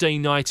Tuesday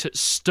night at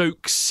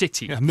Stoke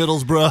City? Yeah,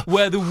 Middlesbrough.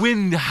 Where the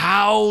wind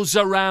howls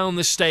around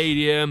the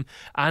stadium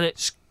and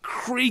it's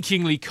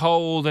creakingly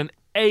cold and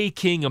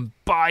aching and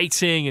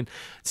biting, and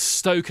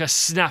Stoke are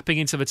snapping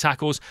into the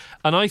tackles.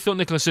 And I thought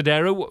Nicolas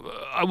Lodeiro,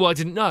 well, I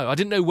didn't know. I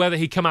didn't know whether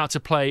he'd come out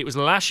to play. It was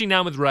lashing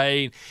down with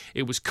rain.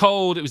 It was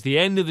cold. It was the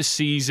end of the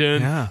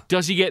season. Yeah.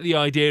 Does he get the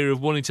idea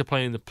of wanting to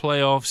play in the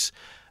playoffs?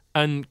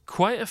 And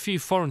quite a few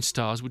foreign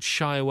stars would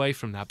shy away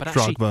from that. But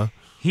actually, Drogba.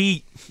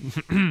 he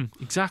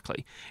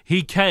exactly.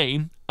 He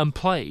came and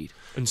played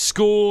and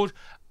scored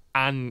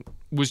and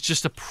was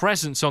just a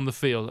presence on the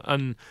field.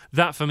 And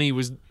that, for me,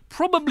 was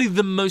probably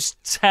the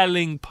most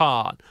telling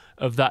part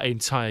of that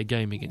entire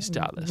game against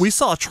Dallas. We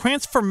saw a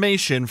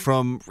transformation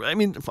from,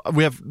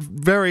 we have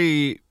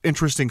very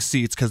interesting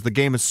seats because the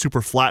game is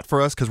super flat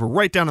for us because we're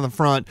right down in the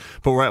front,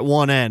 but we're at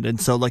one end. And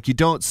so, you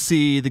don't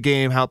see the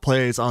game, how it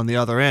plays on the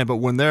other end. But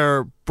when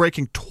they're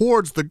breaking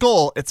towards the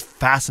goal, it's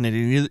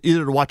fascinating.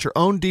 Either to watch your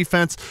own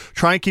defense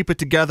try and keep it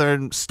together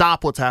and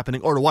stop what's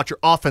happening, or to watch your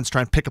offense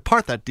try and pick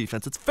apart that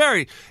defense. It's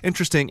very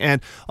interesting.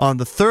 And on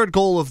the third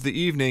goal of the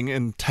evening,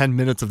 in 10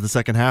 minutes of the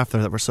second half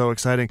there that were so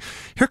exciting,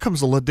 here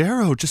comes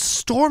Lodeiro just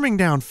storming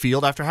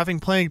downfield after having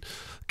played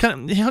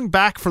he hung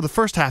back for the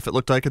first half, it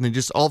looked like, and then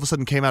just all of a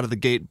sudden came out of the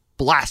gate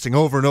blasting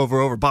over and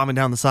over, bombing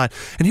down the side.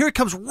 And here he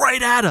comes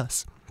right at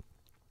us.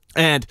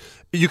 And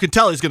you can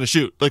tell he's going to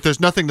shoot. There's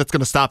nothing that's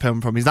going to stop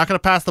him from. He's not going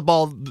to pass the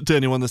ball to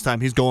anyone this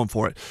time. He's going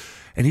for it.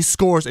 And he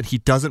scores, and he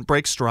doesn't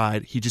break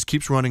stride. He just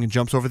keeps running and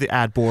jumps over the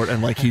ad board,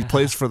 and he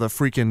plays for the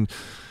freaking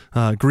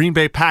Green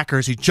Bay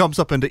Packers. He jumps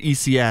up into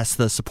ECS,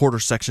 the supporter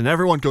section.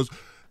 Everyone goes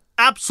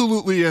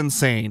absolutely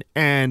insane.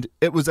 And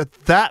it was at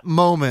that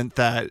moment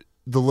that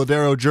the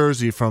Lodeiro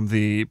jersey from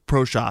the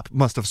pro shop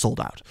must have sold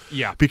out.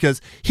 Yeah.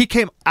 Because he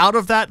came out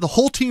of that. The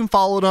whole team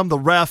followed him. The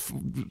ref,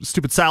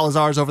 stupid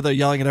Salazar's over there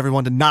yelling at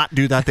everyone to not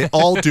do that. They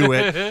all do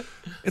it.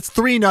 It's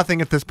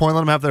 3-0 at this point.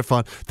 Let them have their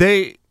fun.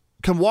 They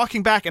come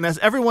walking back, and as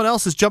everyone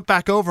else has jumped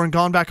back over and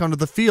gone back onto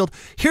the field,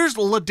 here's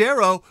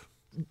Lodeiro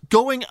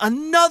going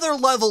another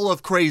level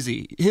of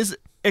crazy. His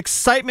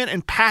excitement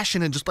and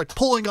passion and just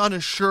pulling on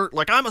his shirt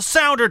I'm a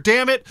Sounder,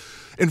 damn it,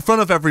 in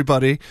front of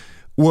everybody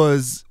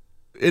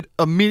it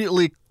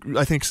immediately,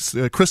 I think,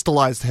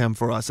 crystallized him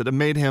for us. It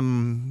made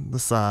him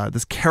this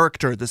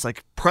character, this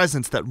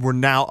presence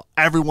that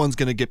everyone's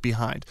going to get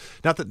behind.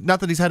 Not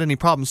that he's had any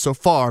problems so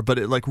far, but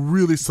it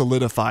really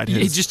solidified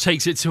his. It just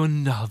takes it to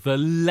another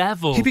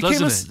level. He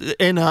became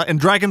in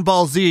Dragon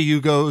Ball Z.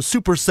 You go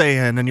Super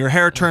Saiyan, and your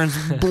hair turns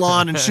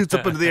blonde and shoots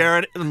up into the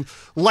air, and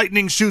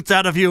lightning shoots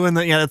out of you, and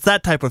it's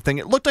that type of thing.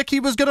 It looked like he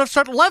was going to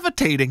start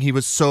levitating. He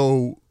was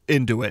so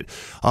into it,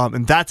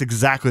 and that's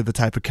exactly the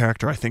type of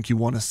character I think you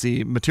want to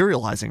see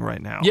materializing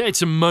right now. Yeah,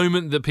 it's a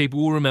moment that people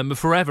will remember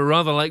forever,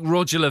 rather like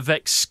Roger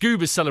Levesque's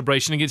scuba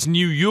celebration against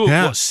New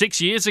York,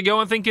 6 years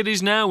ago I think it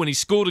is now, when he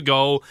scored a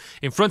goal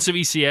in front of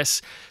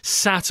ECS,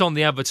 sat on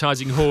the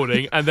advertising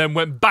hoarding, and then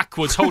went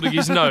backwards holding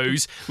his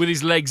nose with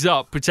his legs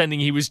up, pretending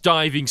he was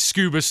diving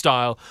scuba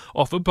style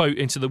off a boat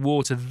into the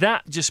water.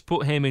 That just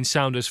put him in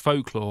Sounders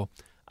folklore.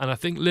 And I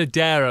think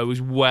Lodeiro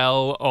is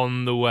well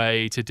on the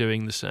way to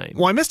doing the same.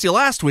 Well, I missed you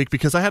last week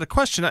because I had a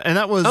question, and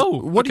that was,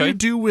 what do you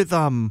do with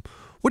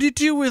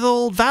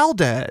old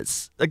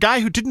Valdez, a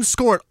guy who didn't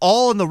score at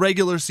all in the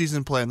regular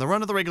season play? In the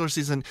run of the regular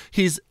season,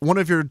 he's one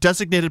of your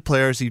designated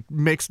players. He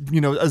makes $1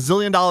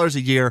 zillion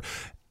a year.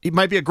 He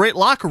might be a great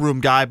locker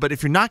room guy, but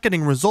if you're not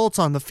getting results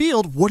on the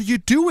field, what do you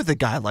do with a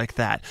guy like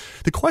that?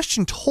 The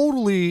question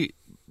totally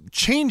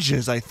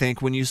changes, I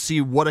think, when you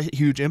see what a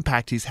huge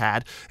impact he's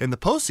had in the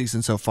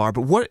postseason so far.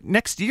 But what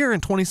next year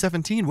in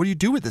 2017, what do you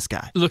do with this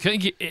guy? Look, I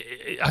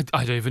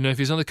don't even know if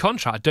he's on the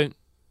contract. I'm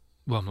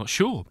not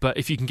sure. But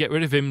if you can get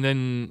rid of him,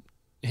 then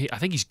I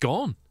think he's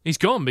gone. He's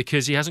gone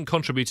because he hasn't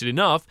contributed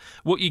enough.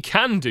 What you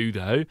can do,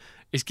 though,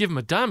 is give him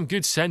a damn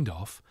good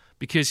send-off,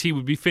 because he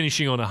would be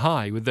finishing on a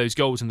high with those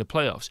goals in the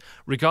playoffs.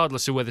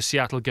 Regardless of whether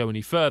Seattle go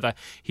any further,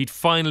 he'd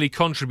finally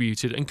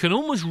contributed and can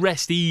almost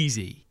rest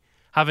easy,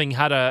 having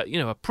had a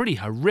pretty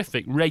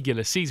horrific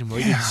regular season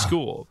where he didn't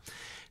score.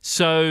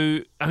 So,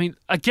 I mean,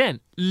 again,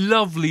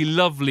 lovely,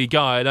 lovely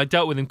guy, and I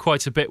dealt with him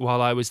quite a bit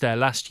while I was there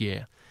last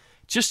year.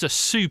 Just a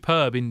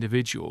superb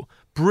individual,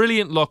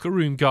 brilliant locker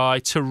room guy,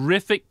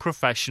 terrific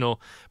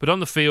professional, but on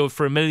the field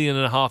for $1.5 million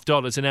in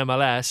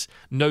MLS,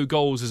 no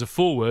goals as a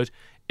forward,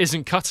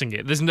 isn't cutting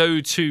it. There's no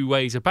two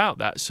ways about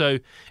that. So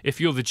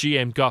if you're the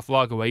GM, Garth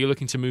Lagerwey, you're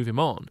looking to move him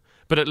on.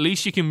 But at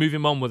least you can move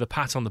him on with a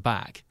pat on the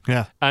back.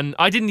 Yeah. And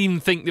I didn't even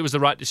think it was the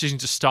right decision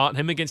to start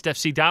him against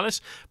FC Dallas.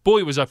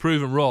 Boy, was I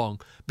proven wrong,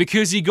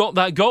 because he got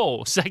that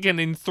goal, second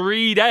in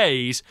 3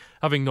 days,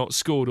 having not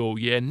scored all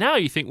year. Now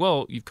you think,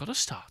 well, you've got to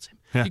start him.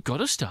 Yeah. You've got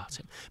to start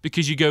him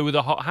because you go with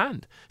a hot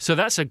hand. So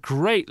that's a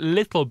great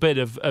little bit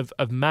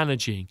of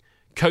managing,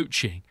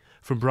 coaching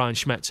from Brian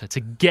Schmetzer to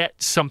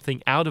get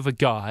something out of a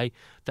guy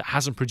that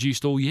hasn't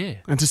produced all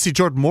year. And to see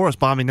Jordan Morris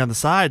bombing down the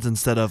sides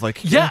instead of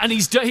like... Yeah,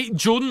 and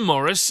Jordan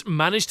Morris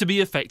managed to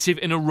be effective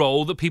in a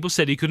role that people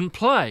said he couldn't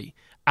play.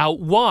 Out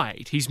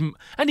wide.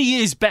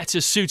 He is better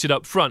suited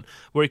up front,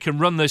 where he can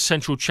run those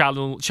central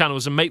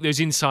channels and make those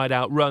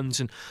inside-out runs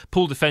and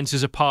pull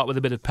defences apart with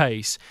a bit of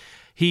pace.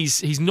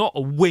 He's not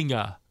a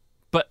winger,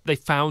 but they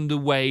found a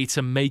way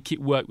to make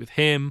it work with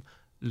him,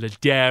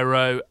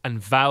 Ladero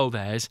and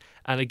Valdez.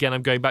 And again,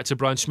 I'm going back to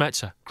Brian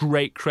Schmetzer.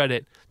 Great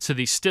credit to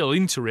the still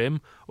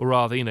interim, or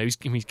rather, he's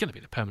going to be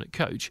the permanent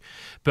coach,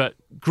 but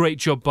great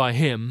job by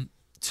him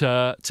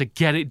to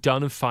get it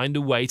done and find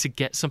a way to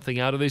get something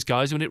out of those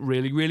guys when it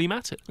really, really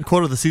mattered. A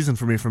quote of the season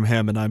for me from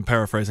him, and I'm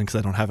paraphrasing because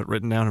I don't have it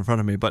written down in front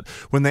of me, but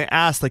when they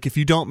asked, like, if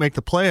you don't make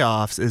the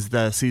playoffs, is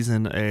the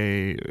season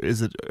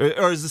is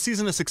the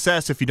season a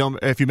success if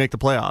you make the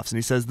playoffs? And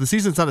he says the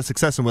season's not a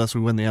success unless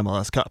we win the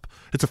MLS Cup.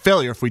 It's a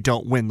failure if we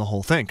don't win the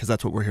whole thing, because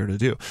that's what we're here to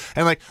do.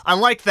 And like, I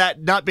like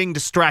that, not being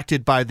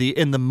distracted by the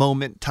in the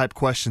moment type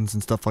questions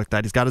and stuff like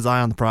that. He's got his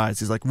eye on the prize.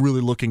 He's like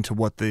really looking to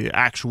what the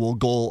actual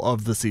goal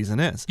of the season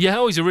is.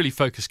 Yeah, he's a really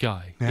focused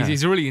guy. Yeah.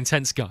 He's a really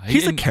intense guy.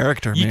 He's a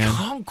character, man. You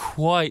can't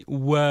quite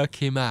work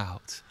him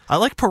out. I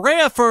like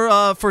Perea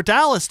for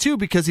Dallas too,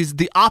 because he's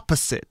the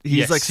opposite.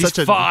 He's he's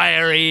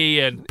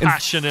fiery and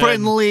passionate, and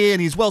friendly,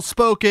 and he's well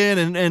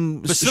spoken,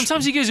 and but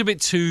sometimes he goes a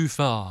bit too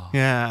far.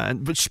 Yeah,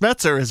 but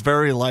Schmetzer is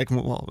very like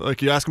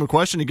you ask him a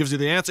question, he gives you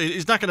the answer.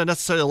 He's not going to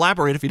necessarily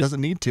elaborate if he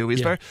doesn't need to.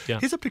 He's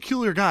a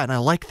peculiar guy, and I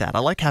like that. I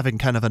like having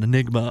kind of an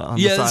enigma on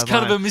the sideline. Yeah, there's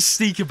kind of a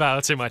mystique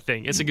about him. I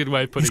think it's a good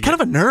way of putting it. He's kind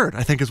of a nerd,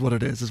 I think, is what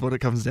it is what it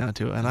comes down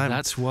to. And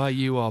that's why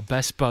you are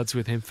best buds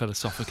with him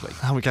philosophically.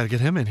 Now we got to get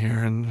him in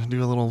here and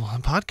do a little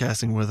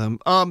podcasting with him.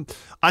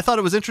 I thought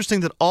it was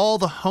interesting that all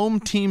the home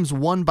teams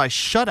won by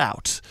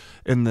shutout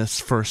in this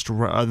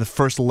the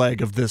first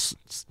leg of this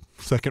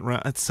second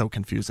round. It's so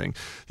confusing.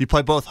 You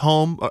play both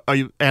home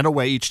and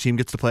away. Each team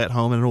gets to play at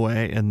home and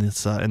away in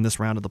this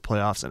round of the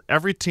playoffs. And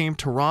every team,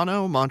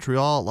 Toronto,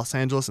 Montreal, Los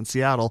Angeles, and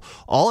Seattle,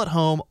 all at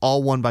home,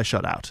 all won by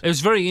shutout. It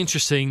was very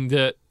interesting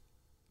that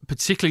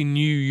particularly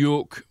New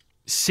York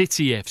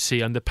City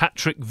FC under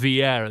Patrick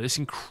Vieira, this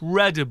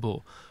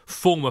incredible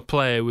former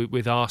player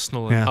with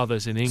Arsenal and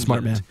others in England,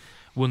 Smart man.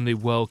 Won the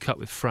World Cup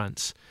with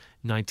France,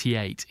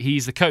 98.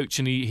 He's the coach,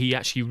 and he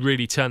actually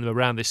really turned them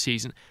around this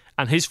season.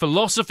 And his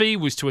philosophy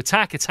was to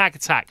attack,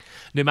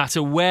 no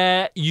matter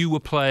where you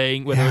were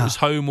playing, whether it was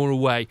home or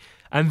away.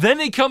 And then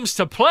it comes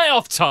to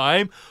playoff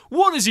time.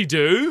 What does he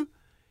do?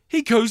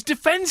 He goes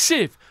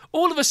defensive.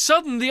 All of a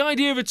sudden, the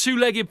idea of a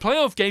two-legged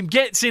playoff game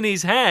gets in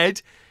his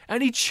head,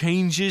 and he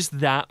changes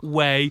that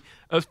way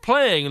of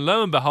playing. And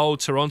lo and behold,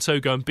 Toronto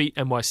go and beat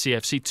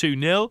NYCFC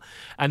 2-0.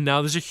 And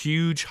now there's a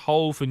huge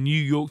hole for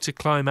New York to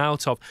climb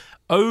out of.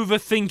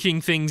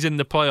 Overthinking things in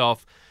the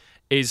playoff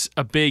is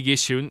a big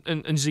issue.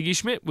 And Ziggy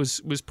Schmidt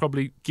was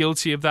probably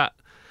guilty of that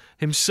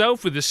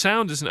himself with the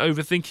Sounders and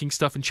overthinking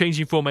stuff and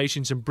changing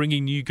formations and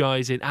bringing new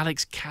guys in.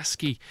 Alex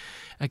Kasky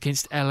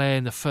against LA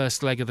in the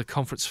first leg of the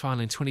conference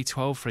final in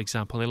 2012, for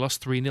example. They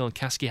lost 3-0 and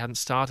Kasky hadn't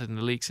started in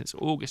the league since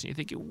August. And you're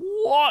thinking,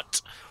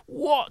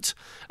 what?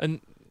 And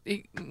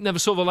he never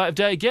saw the light of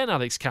day again,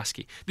 Alex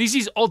Kasky.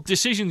 These odd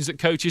decisions that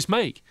coaches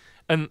make.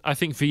 And I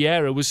think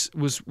Vieira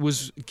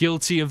was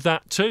guilty of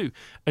that too.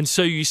 And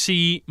so you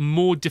see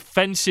more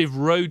defensive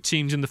road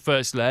teams in the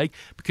first leg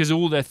because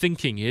all they're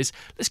thinking is,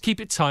 let's keep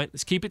it tight.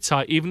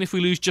 Even if we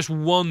lose just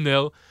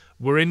 1-0,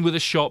 we're in with a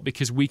shot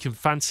because we can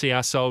fancy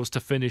ourselves to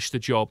finish the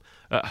job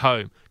at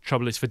home.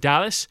 Trouble is for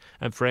Dallas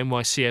and for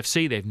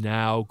NYCFC, they've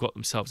now got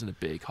themselves in a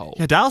big hole.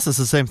 Yeah, Dallas is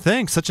the same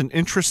thing. Such an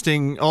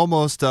interesting,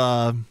 almost,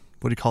 what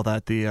do you call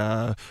that?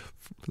 The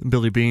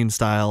Billy Bean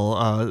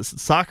style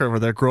soccer, where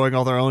they're growing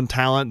all their own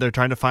talent. They're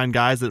trying to find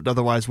guys that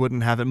otherwise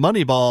wouldn't have it.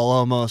 Moneyball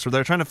almost, or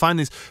they're trying to find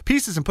these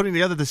pieces and putting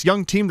together this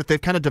young team that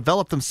they've kind of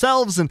developed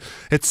themselves, and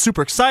it's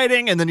super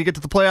exciting. And then you get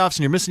to the playoffs and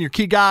you're missing your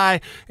key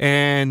guy,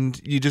 and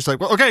you just like,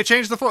 well, okay,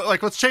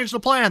 let's change the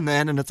plan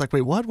then. And it's like,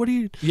 wait, what? What do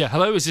you? Yeah,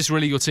 hello, is this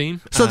really your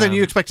team? So then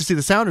you expect to see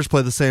the Sounders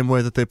play the same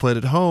way that they played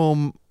at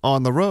home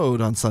on the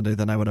road on Sunday,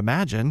 then I would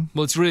imagine.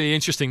 Well, it's really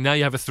interesting. Now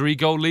you have a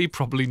 3-goal lead.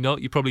 Probably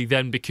not. You probably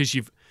then, because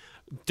you've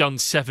done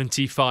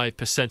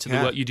 75% of the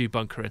work, you do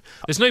bunker in.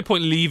 There's no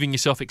point leaving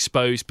yourself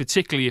exposed,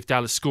 particularly if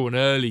Dallas score an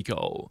early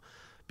goal,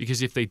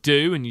 because if they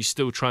do and you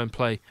still try and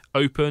play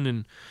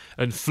open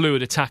and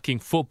fluid attacking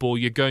football,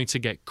 you're going to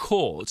get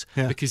caught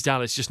because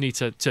Dallas just need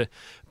to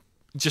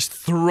just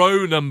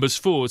throw numbers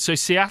forward. So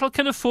Seattle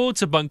can afford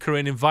to bunker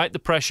in, invite the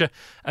pressure,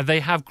 and they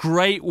have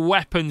great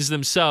weapons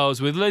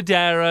themselves with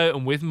Ladero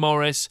and with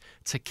Morris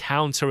to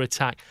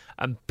counter-attack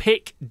and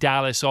pick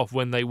Dallas off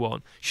when they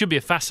want. Should be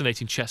a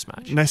fascinating chess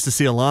match. Nice to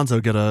see Alonso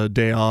get a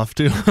day off,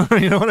 too.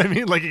 You know what I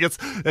mean? Like, he gets,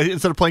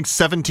 instead of playing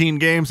 17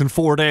 games in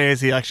 4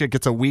 days, he actually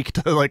gets a week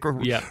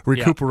to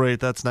recuperate.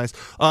 That's nice.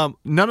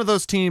 None of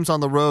those teams on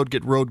the road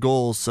get road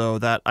goals, so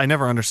that I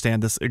never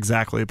understand this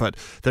exactly, but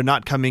they're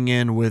not coming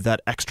in with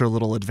that extra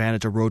little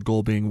advantage, a road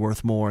goal being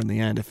worth more in the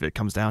end if it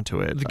comes down to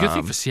it. The good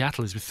thing for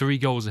Seattle is with 3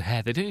 goals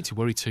ahead, they don't need to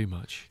worry too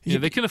much.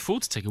 They can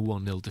afford to take a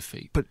 1-0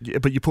 defeat. But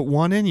you put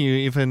one in,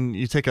 you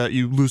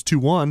lose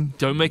 2-1.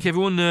 Don't make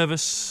everyone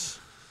nervous.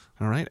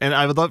 All right, and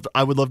I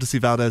would love to see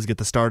Valdez get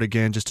the start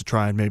again, just to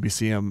try and maybe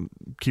see him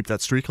keep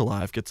that streak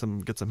alive, get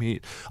some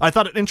heat. I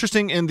thought it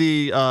interesting in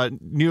the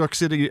New York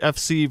City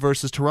FC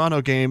versus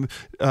Toronto game.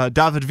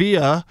 David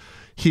Villa,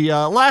 he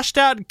lashed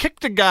out and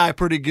kicked a guy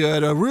pretty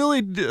good. A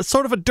really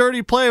sort of a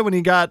dirty play when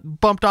he got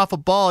bumped off a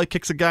ball. He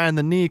kicks a guy in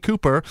the knee,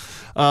 Cooper,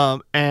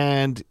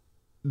 and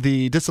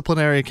the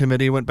disciplinary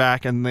committee went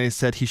back and they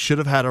said he should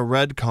have had a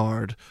red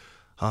card.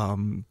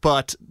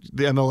 But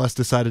the MLS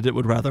decided it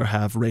would rather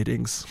have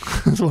ratings.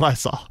 That's what I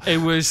saw.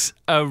 It was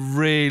a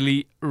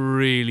really,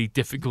 really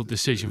difficult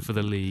decision for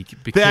the league.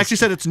 Because they actually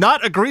said it's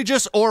not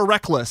egregious or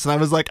reckless. And I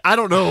was like, I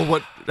don't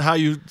know how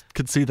you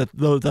could see that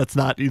that's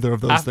not either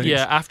of those things.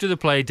 Yeah, after the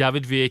play,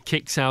 David Villa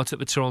kicks out at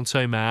the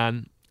Toronto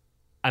man,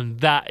 and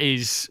that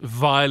is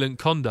violent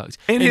conduct.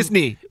 In his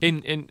knee.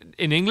 In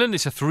England,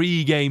 it's a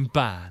 3-game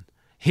ban.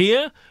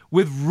 Here,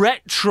 with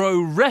retro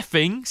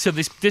reffing, so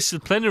this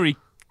disciplinary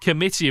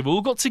committee have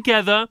all got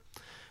together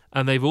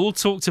and they've all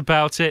talked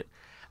about it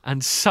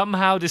and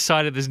somehow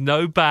decided there's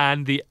no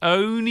ban. The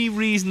only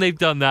reason they've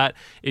done that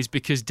is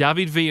because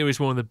David Villa is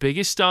one of the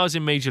biggest stars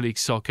in Major League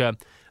Soccer.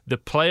 The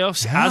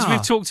playoffs, as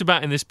we've talked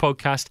about in this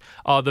podcast,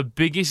 are the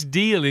biggest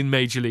deal in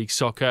Major League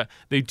Soccer.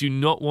 They do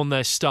not want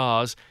their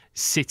stars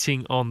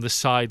sitting on the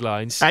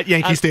sidelines at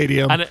Yankee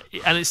Stadium. And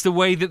it's the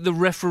way that the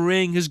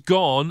refereeing has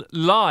gone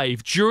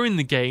live during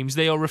the games.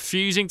 They are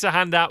refusing to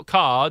hand out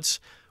cards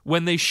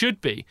when they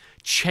should be.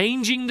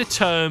 Changing the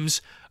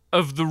terms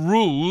of the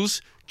rules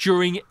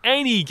during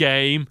any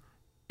game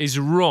is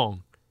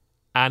wrong.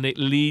 And it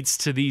leads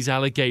to these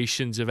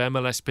allegations of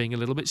MLS being a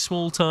little bit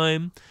small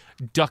time,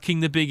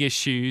 ducking the big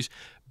issues.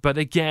 But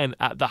again,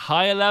 at the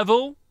higher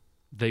level,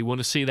 they want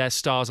to see their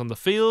stars on the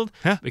field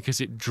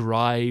because it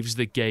drives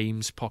the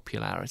game's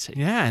popularity.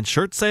 Yeah, and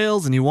shirt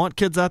sales, and you want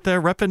kids out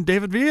there repping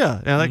David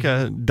Villa.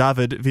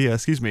 David Villa,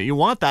 excuse me. You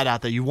want that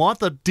out there. You want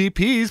the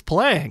DPs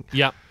playing.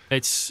 Yep.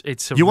 It's a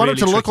you want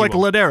really it to look like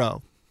one.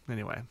 Ladero.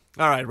 Anyway.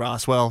 All right,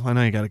 Ross. Well, I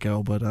know you got to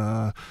go, but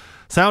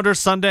Sounders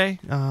Sunday,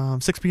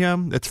 6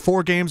 p.m. It's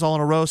 4 games all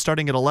in a row,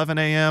 starting at 11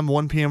 a.m.,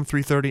 1 p.m.,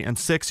 3:30, and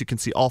 6. You can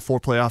see all 4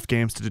 playoff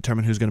games to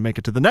determine who's going to make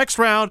it to the next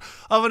round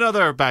of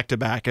another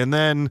back-to-back. And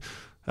then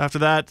after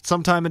that,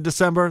 sometime in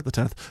December, the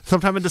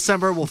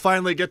 10th, we'll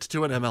finally get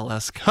to an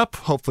MLS Cup.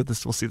 Hopefully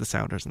we'll see the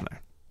Sounders in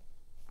there.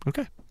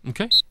 Okay.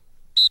 Okay.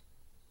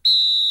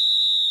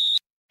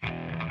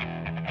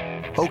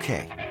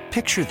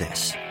 Picture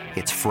this.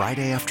 It's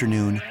Friday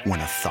afternoon when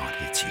a thought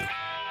hits you.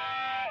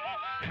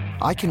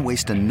 I can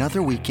waste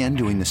another weekend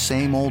doing the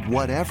same old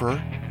whatever,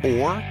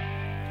 or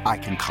I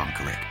can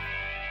conquer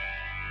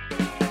it.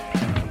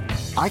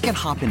 I can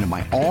hop into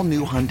my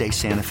all-new Hyundai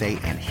Santa Fe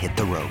and hit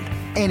the road.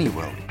 Any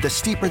road. The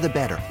steeper, the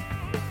better.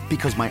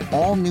 Because my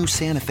all-new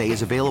Santa Fe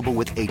is available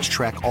with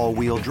H-Track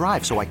all-wheel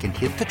drive, so I can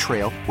hit the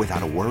trail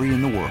without a worry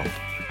in the world.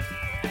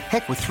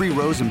 Heck, with 3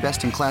 rows and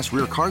best-in-class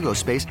rear cargo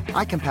space,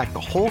 I can pack the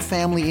whole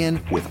family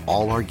in with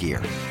all our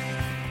gear.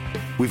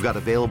 We've got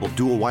available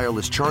dual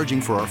wireless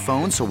charging for our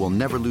phones, so we'll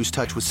never lose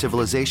touch with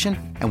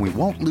civilization, and we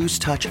won't lose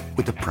touch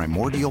with the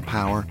primordial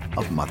power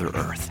of Mother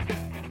Earth.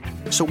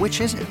 So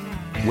which is it?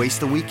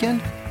 Waste the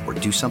weekend or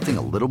do something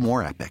a little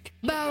more epic?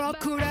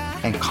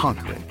 And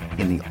conquer it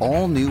in the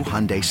all-new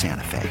Hyundai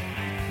Santa Fe.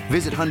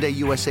 Visit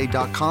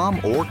HyundaiUSA.com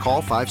or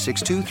call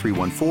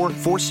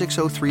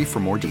 562-314-4603 for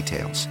more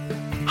details.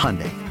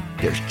 Hyundai,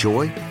 there's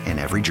joy in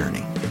every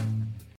journey.